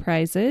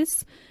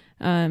Enterprises.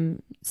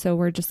 So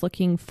we're just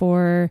looking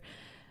for,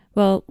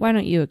 well, why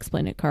don't you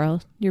explain it,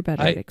 Carl? You're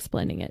better at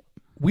explaining it.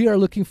 We are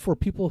looking for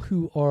people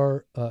who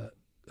are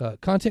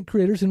content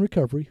creators in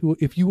recovery, who,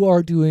 if you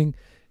are doing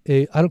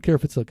I don't care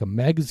if it's like a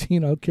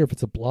magazine, I don't care if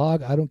it's a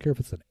blog, I don't care if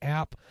it's an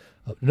app,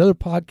 another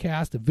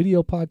podcast, a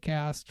video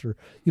podcast, or,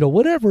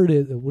 whatever it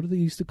is. What do they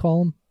used to call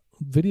them?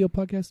 Video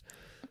podcast?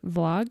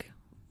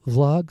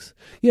 Vlogs.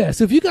 Yeah.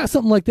 So if you got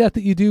something like that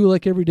you do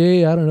like every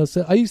day, I don't know.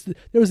 So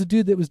there was a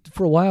dude that was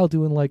for a while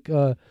doing like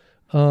a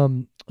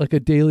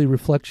daily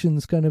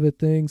reflections kind of a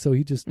thing. So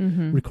he just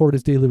record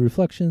his daily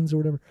reflections or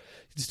whatever.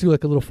 Just do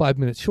like a little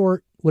 5-minute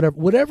short,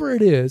 whatever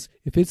it is.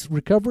 If it's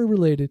recovery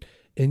related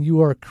and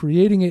you are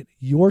creating it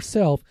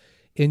yourself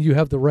and you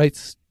have the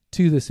rights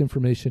to this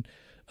information,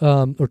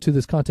 or to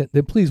this content,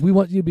 then please, we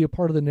want you to be a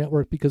part of the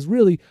network, because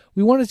really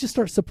we want to just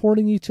start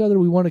supporting each other.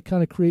 We want to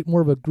kind of create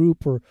more of a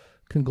group or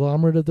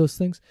conglomerate of those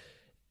things.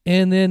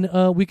 And then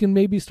we can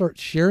maybe start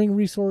sharing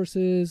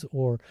resources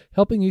or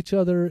helping each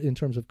other in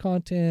terms of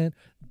content,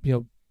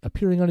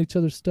 appearing on each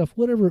other's stuff,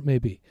 whatever it may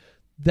be.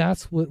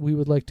 That's what we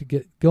would like to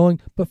get going.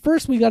 But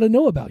first, we got to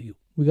know about you.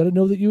 We got to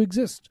know that you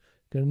exist.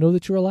 Got to know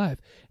that you're alive.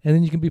 And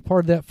then you can be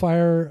part of that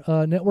FIRE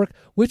network,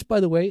 which,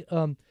 by the way,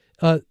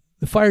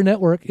 the FIRE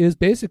network is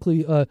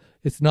basically,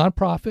 it's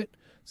nonprofit.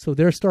 So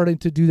they're starting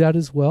to do that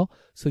as well.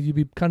 So you'd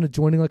be kind of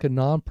joining like a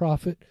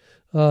nonprofit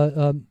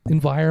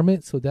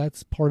environment. So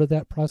that's part of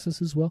that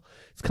process as well.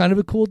 It's kind of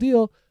a cool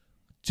deal.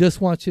 Just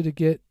want you to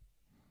get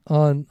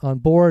on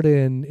board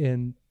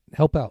and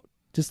help out,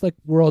 just like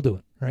we're all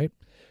doing, right?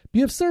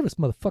 Be of service,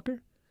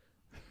 motherfucker.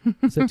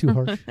 Is that too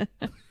harsh?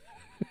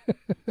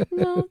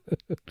 No.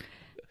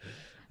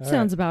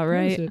 Sounds about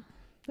right.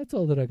 That's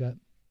all that I got.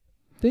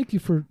 Thank you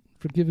for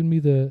giving me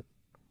the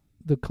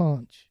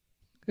conch.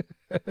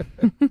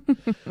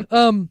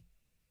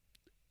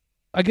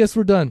 I guess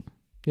we're done.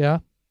 Yeah.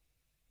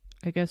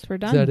 I guess we're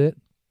done. Is that it?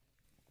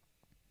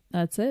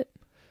 That's it.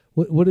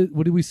 What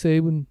do we say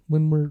when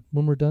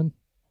we're done?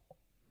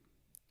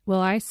 Well,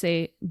 I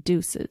say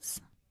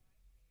deuces.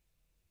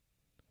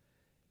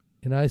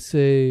 And I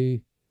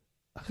say,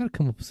 I gotta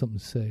come up with something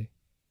to say.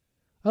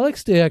 I like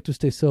stay active,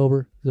 stay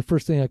sober. The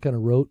first thing I kind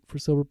of wrote for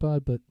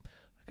SoberPod, but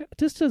it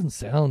just doesn't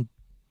sound.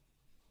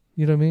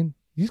 You know what I mean?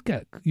 You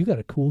got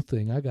a cool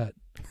thing. I got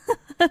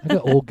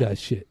old guy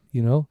shit.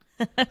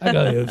 I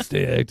got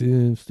stay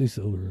active, stay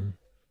sober,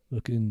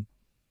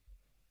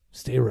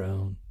 stay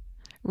around.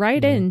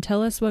 Write in.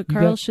 Tell us what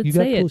Carl should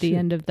say at the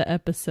end of the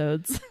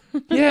episodes.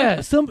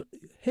 Yeah.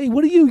 Hey,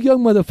 what are you young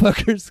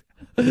motherfuckers?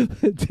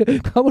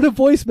 I want a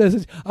voice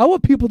message. I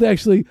want people to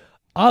actually.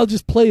 I'll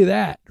just play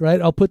that,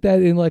 right? I'll put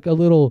that in like a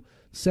little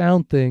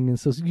sound thing, and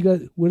so you got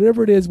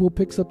whatever it is. We'll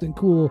pick something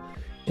cool,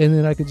 and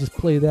then I can just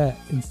play that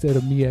instead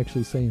of me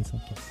actually saying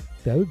something.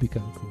 That would be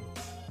kind of cool.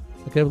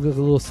 I could have a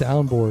little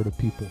soundboard of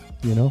people,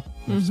 you know?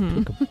 Just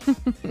pick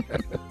 'em.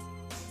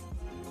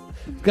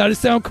 Gotta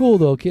sound cool,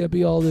 though. Can't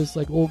be all this,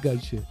 like, old guy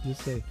shit.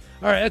 Just say.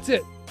 All right, that's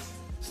it.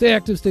 Stay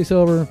active, stay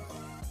sober.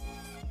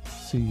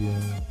 See ya.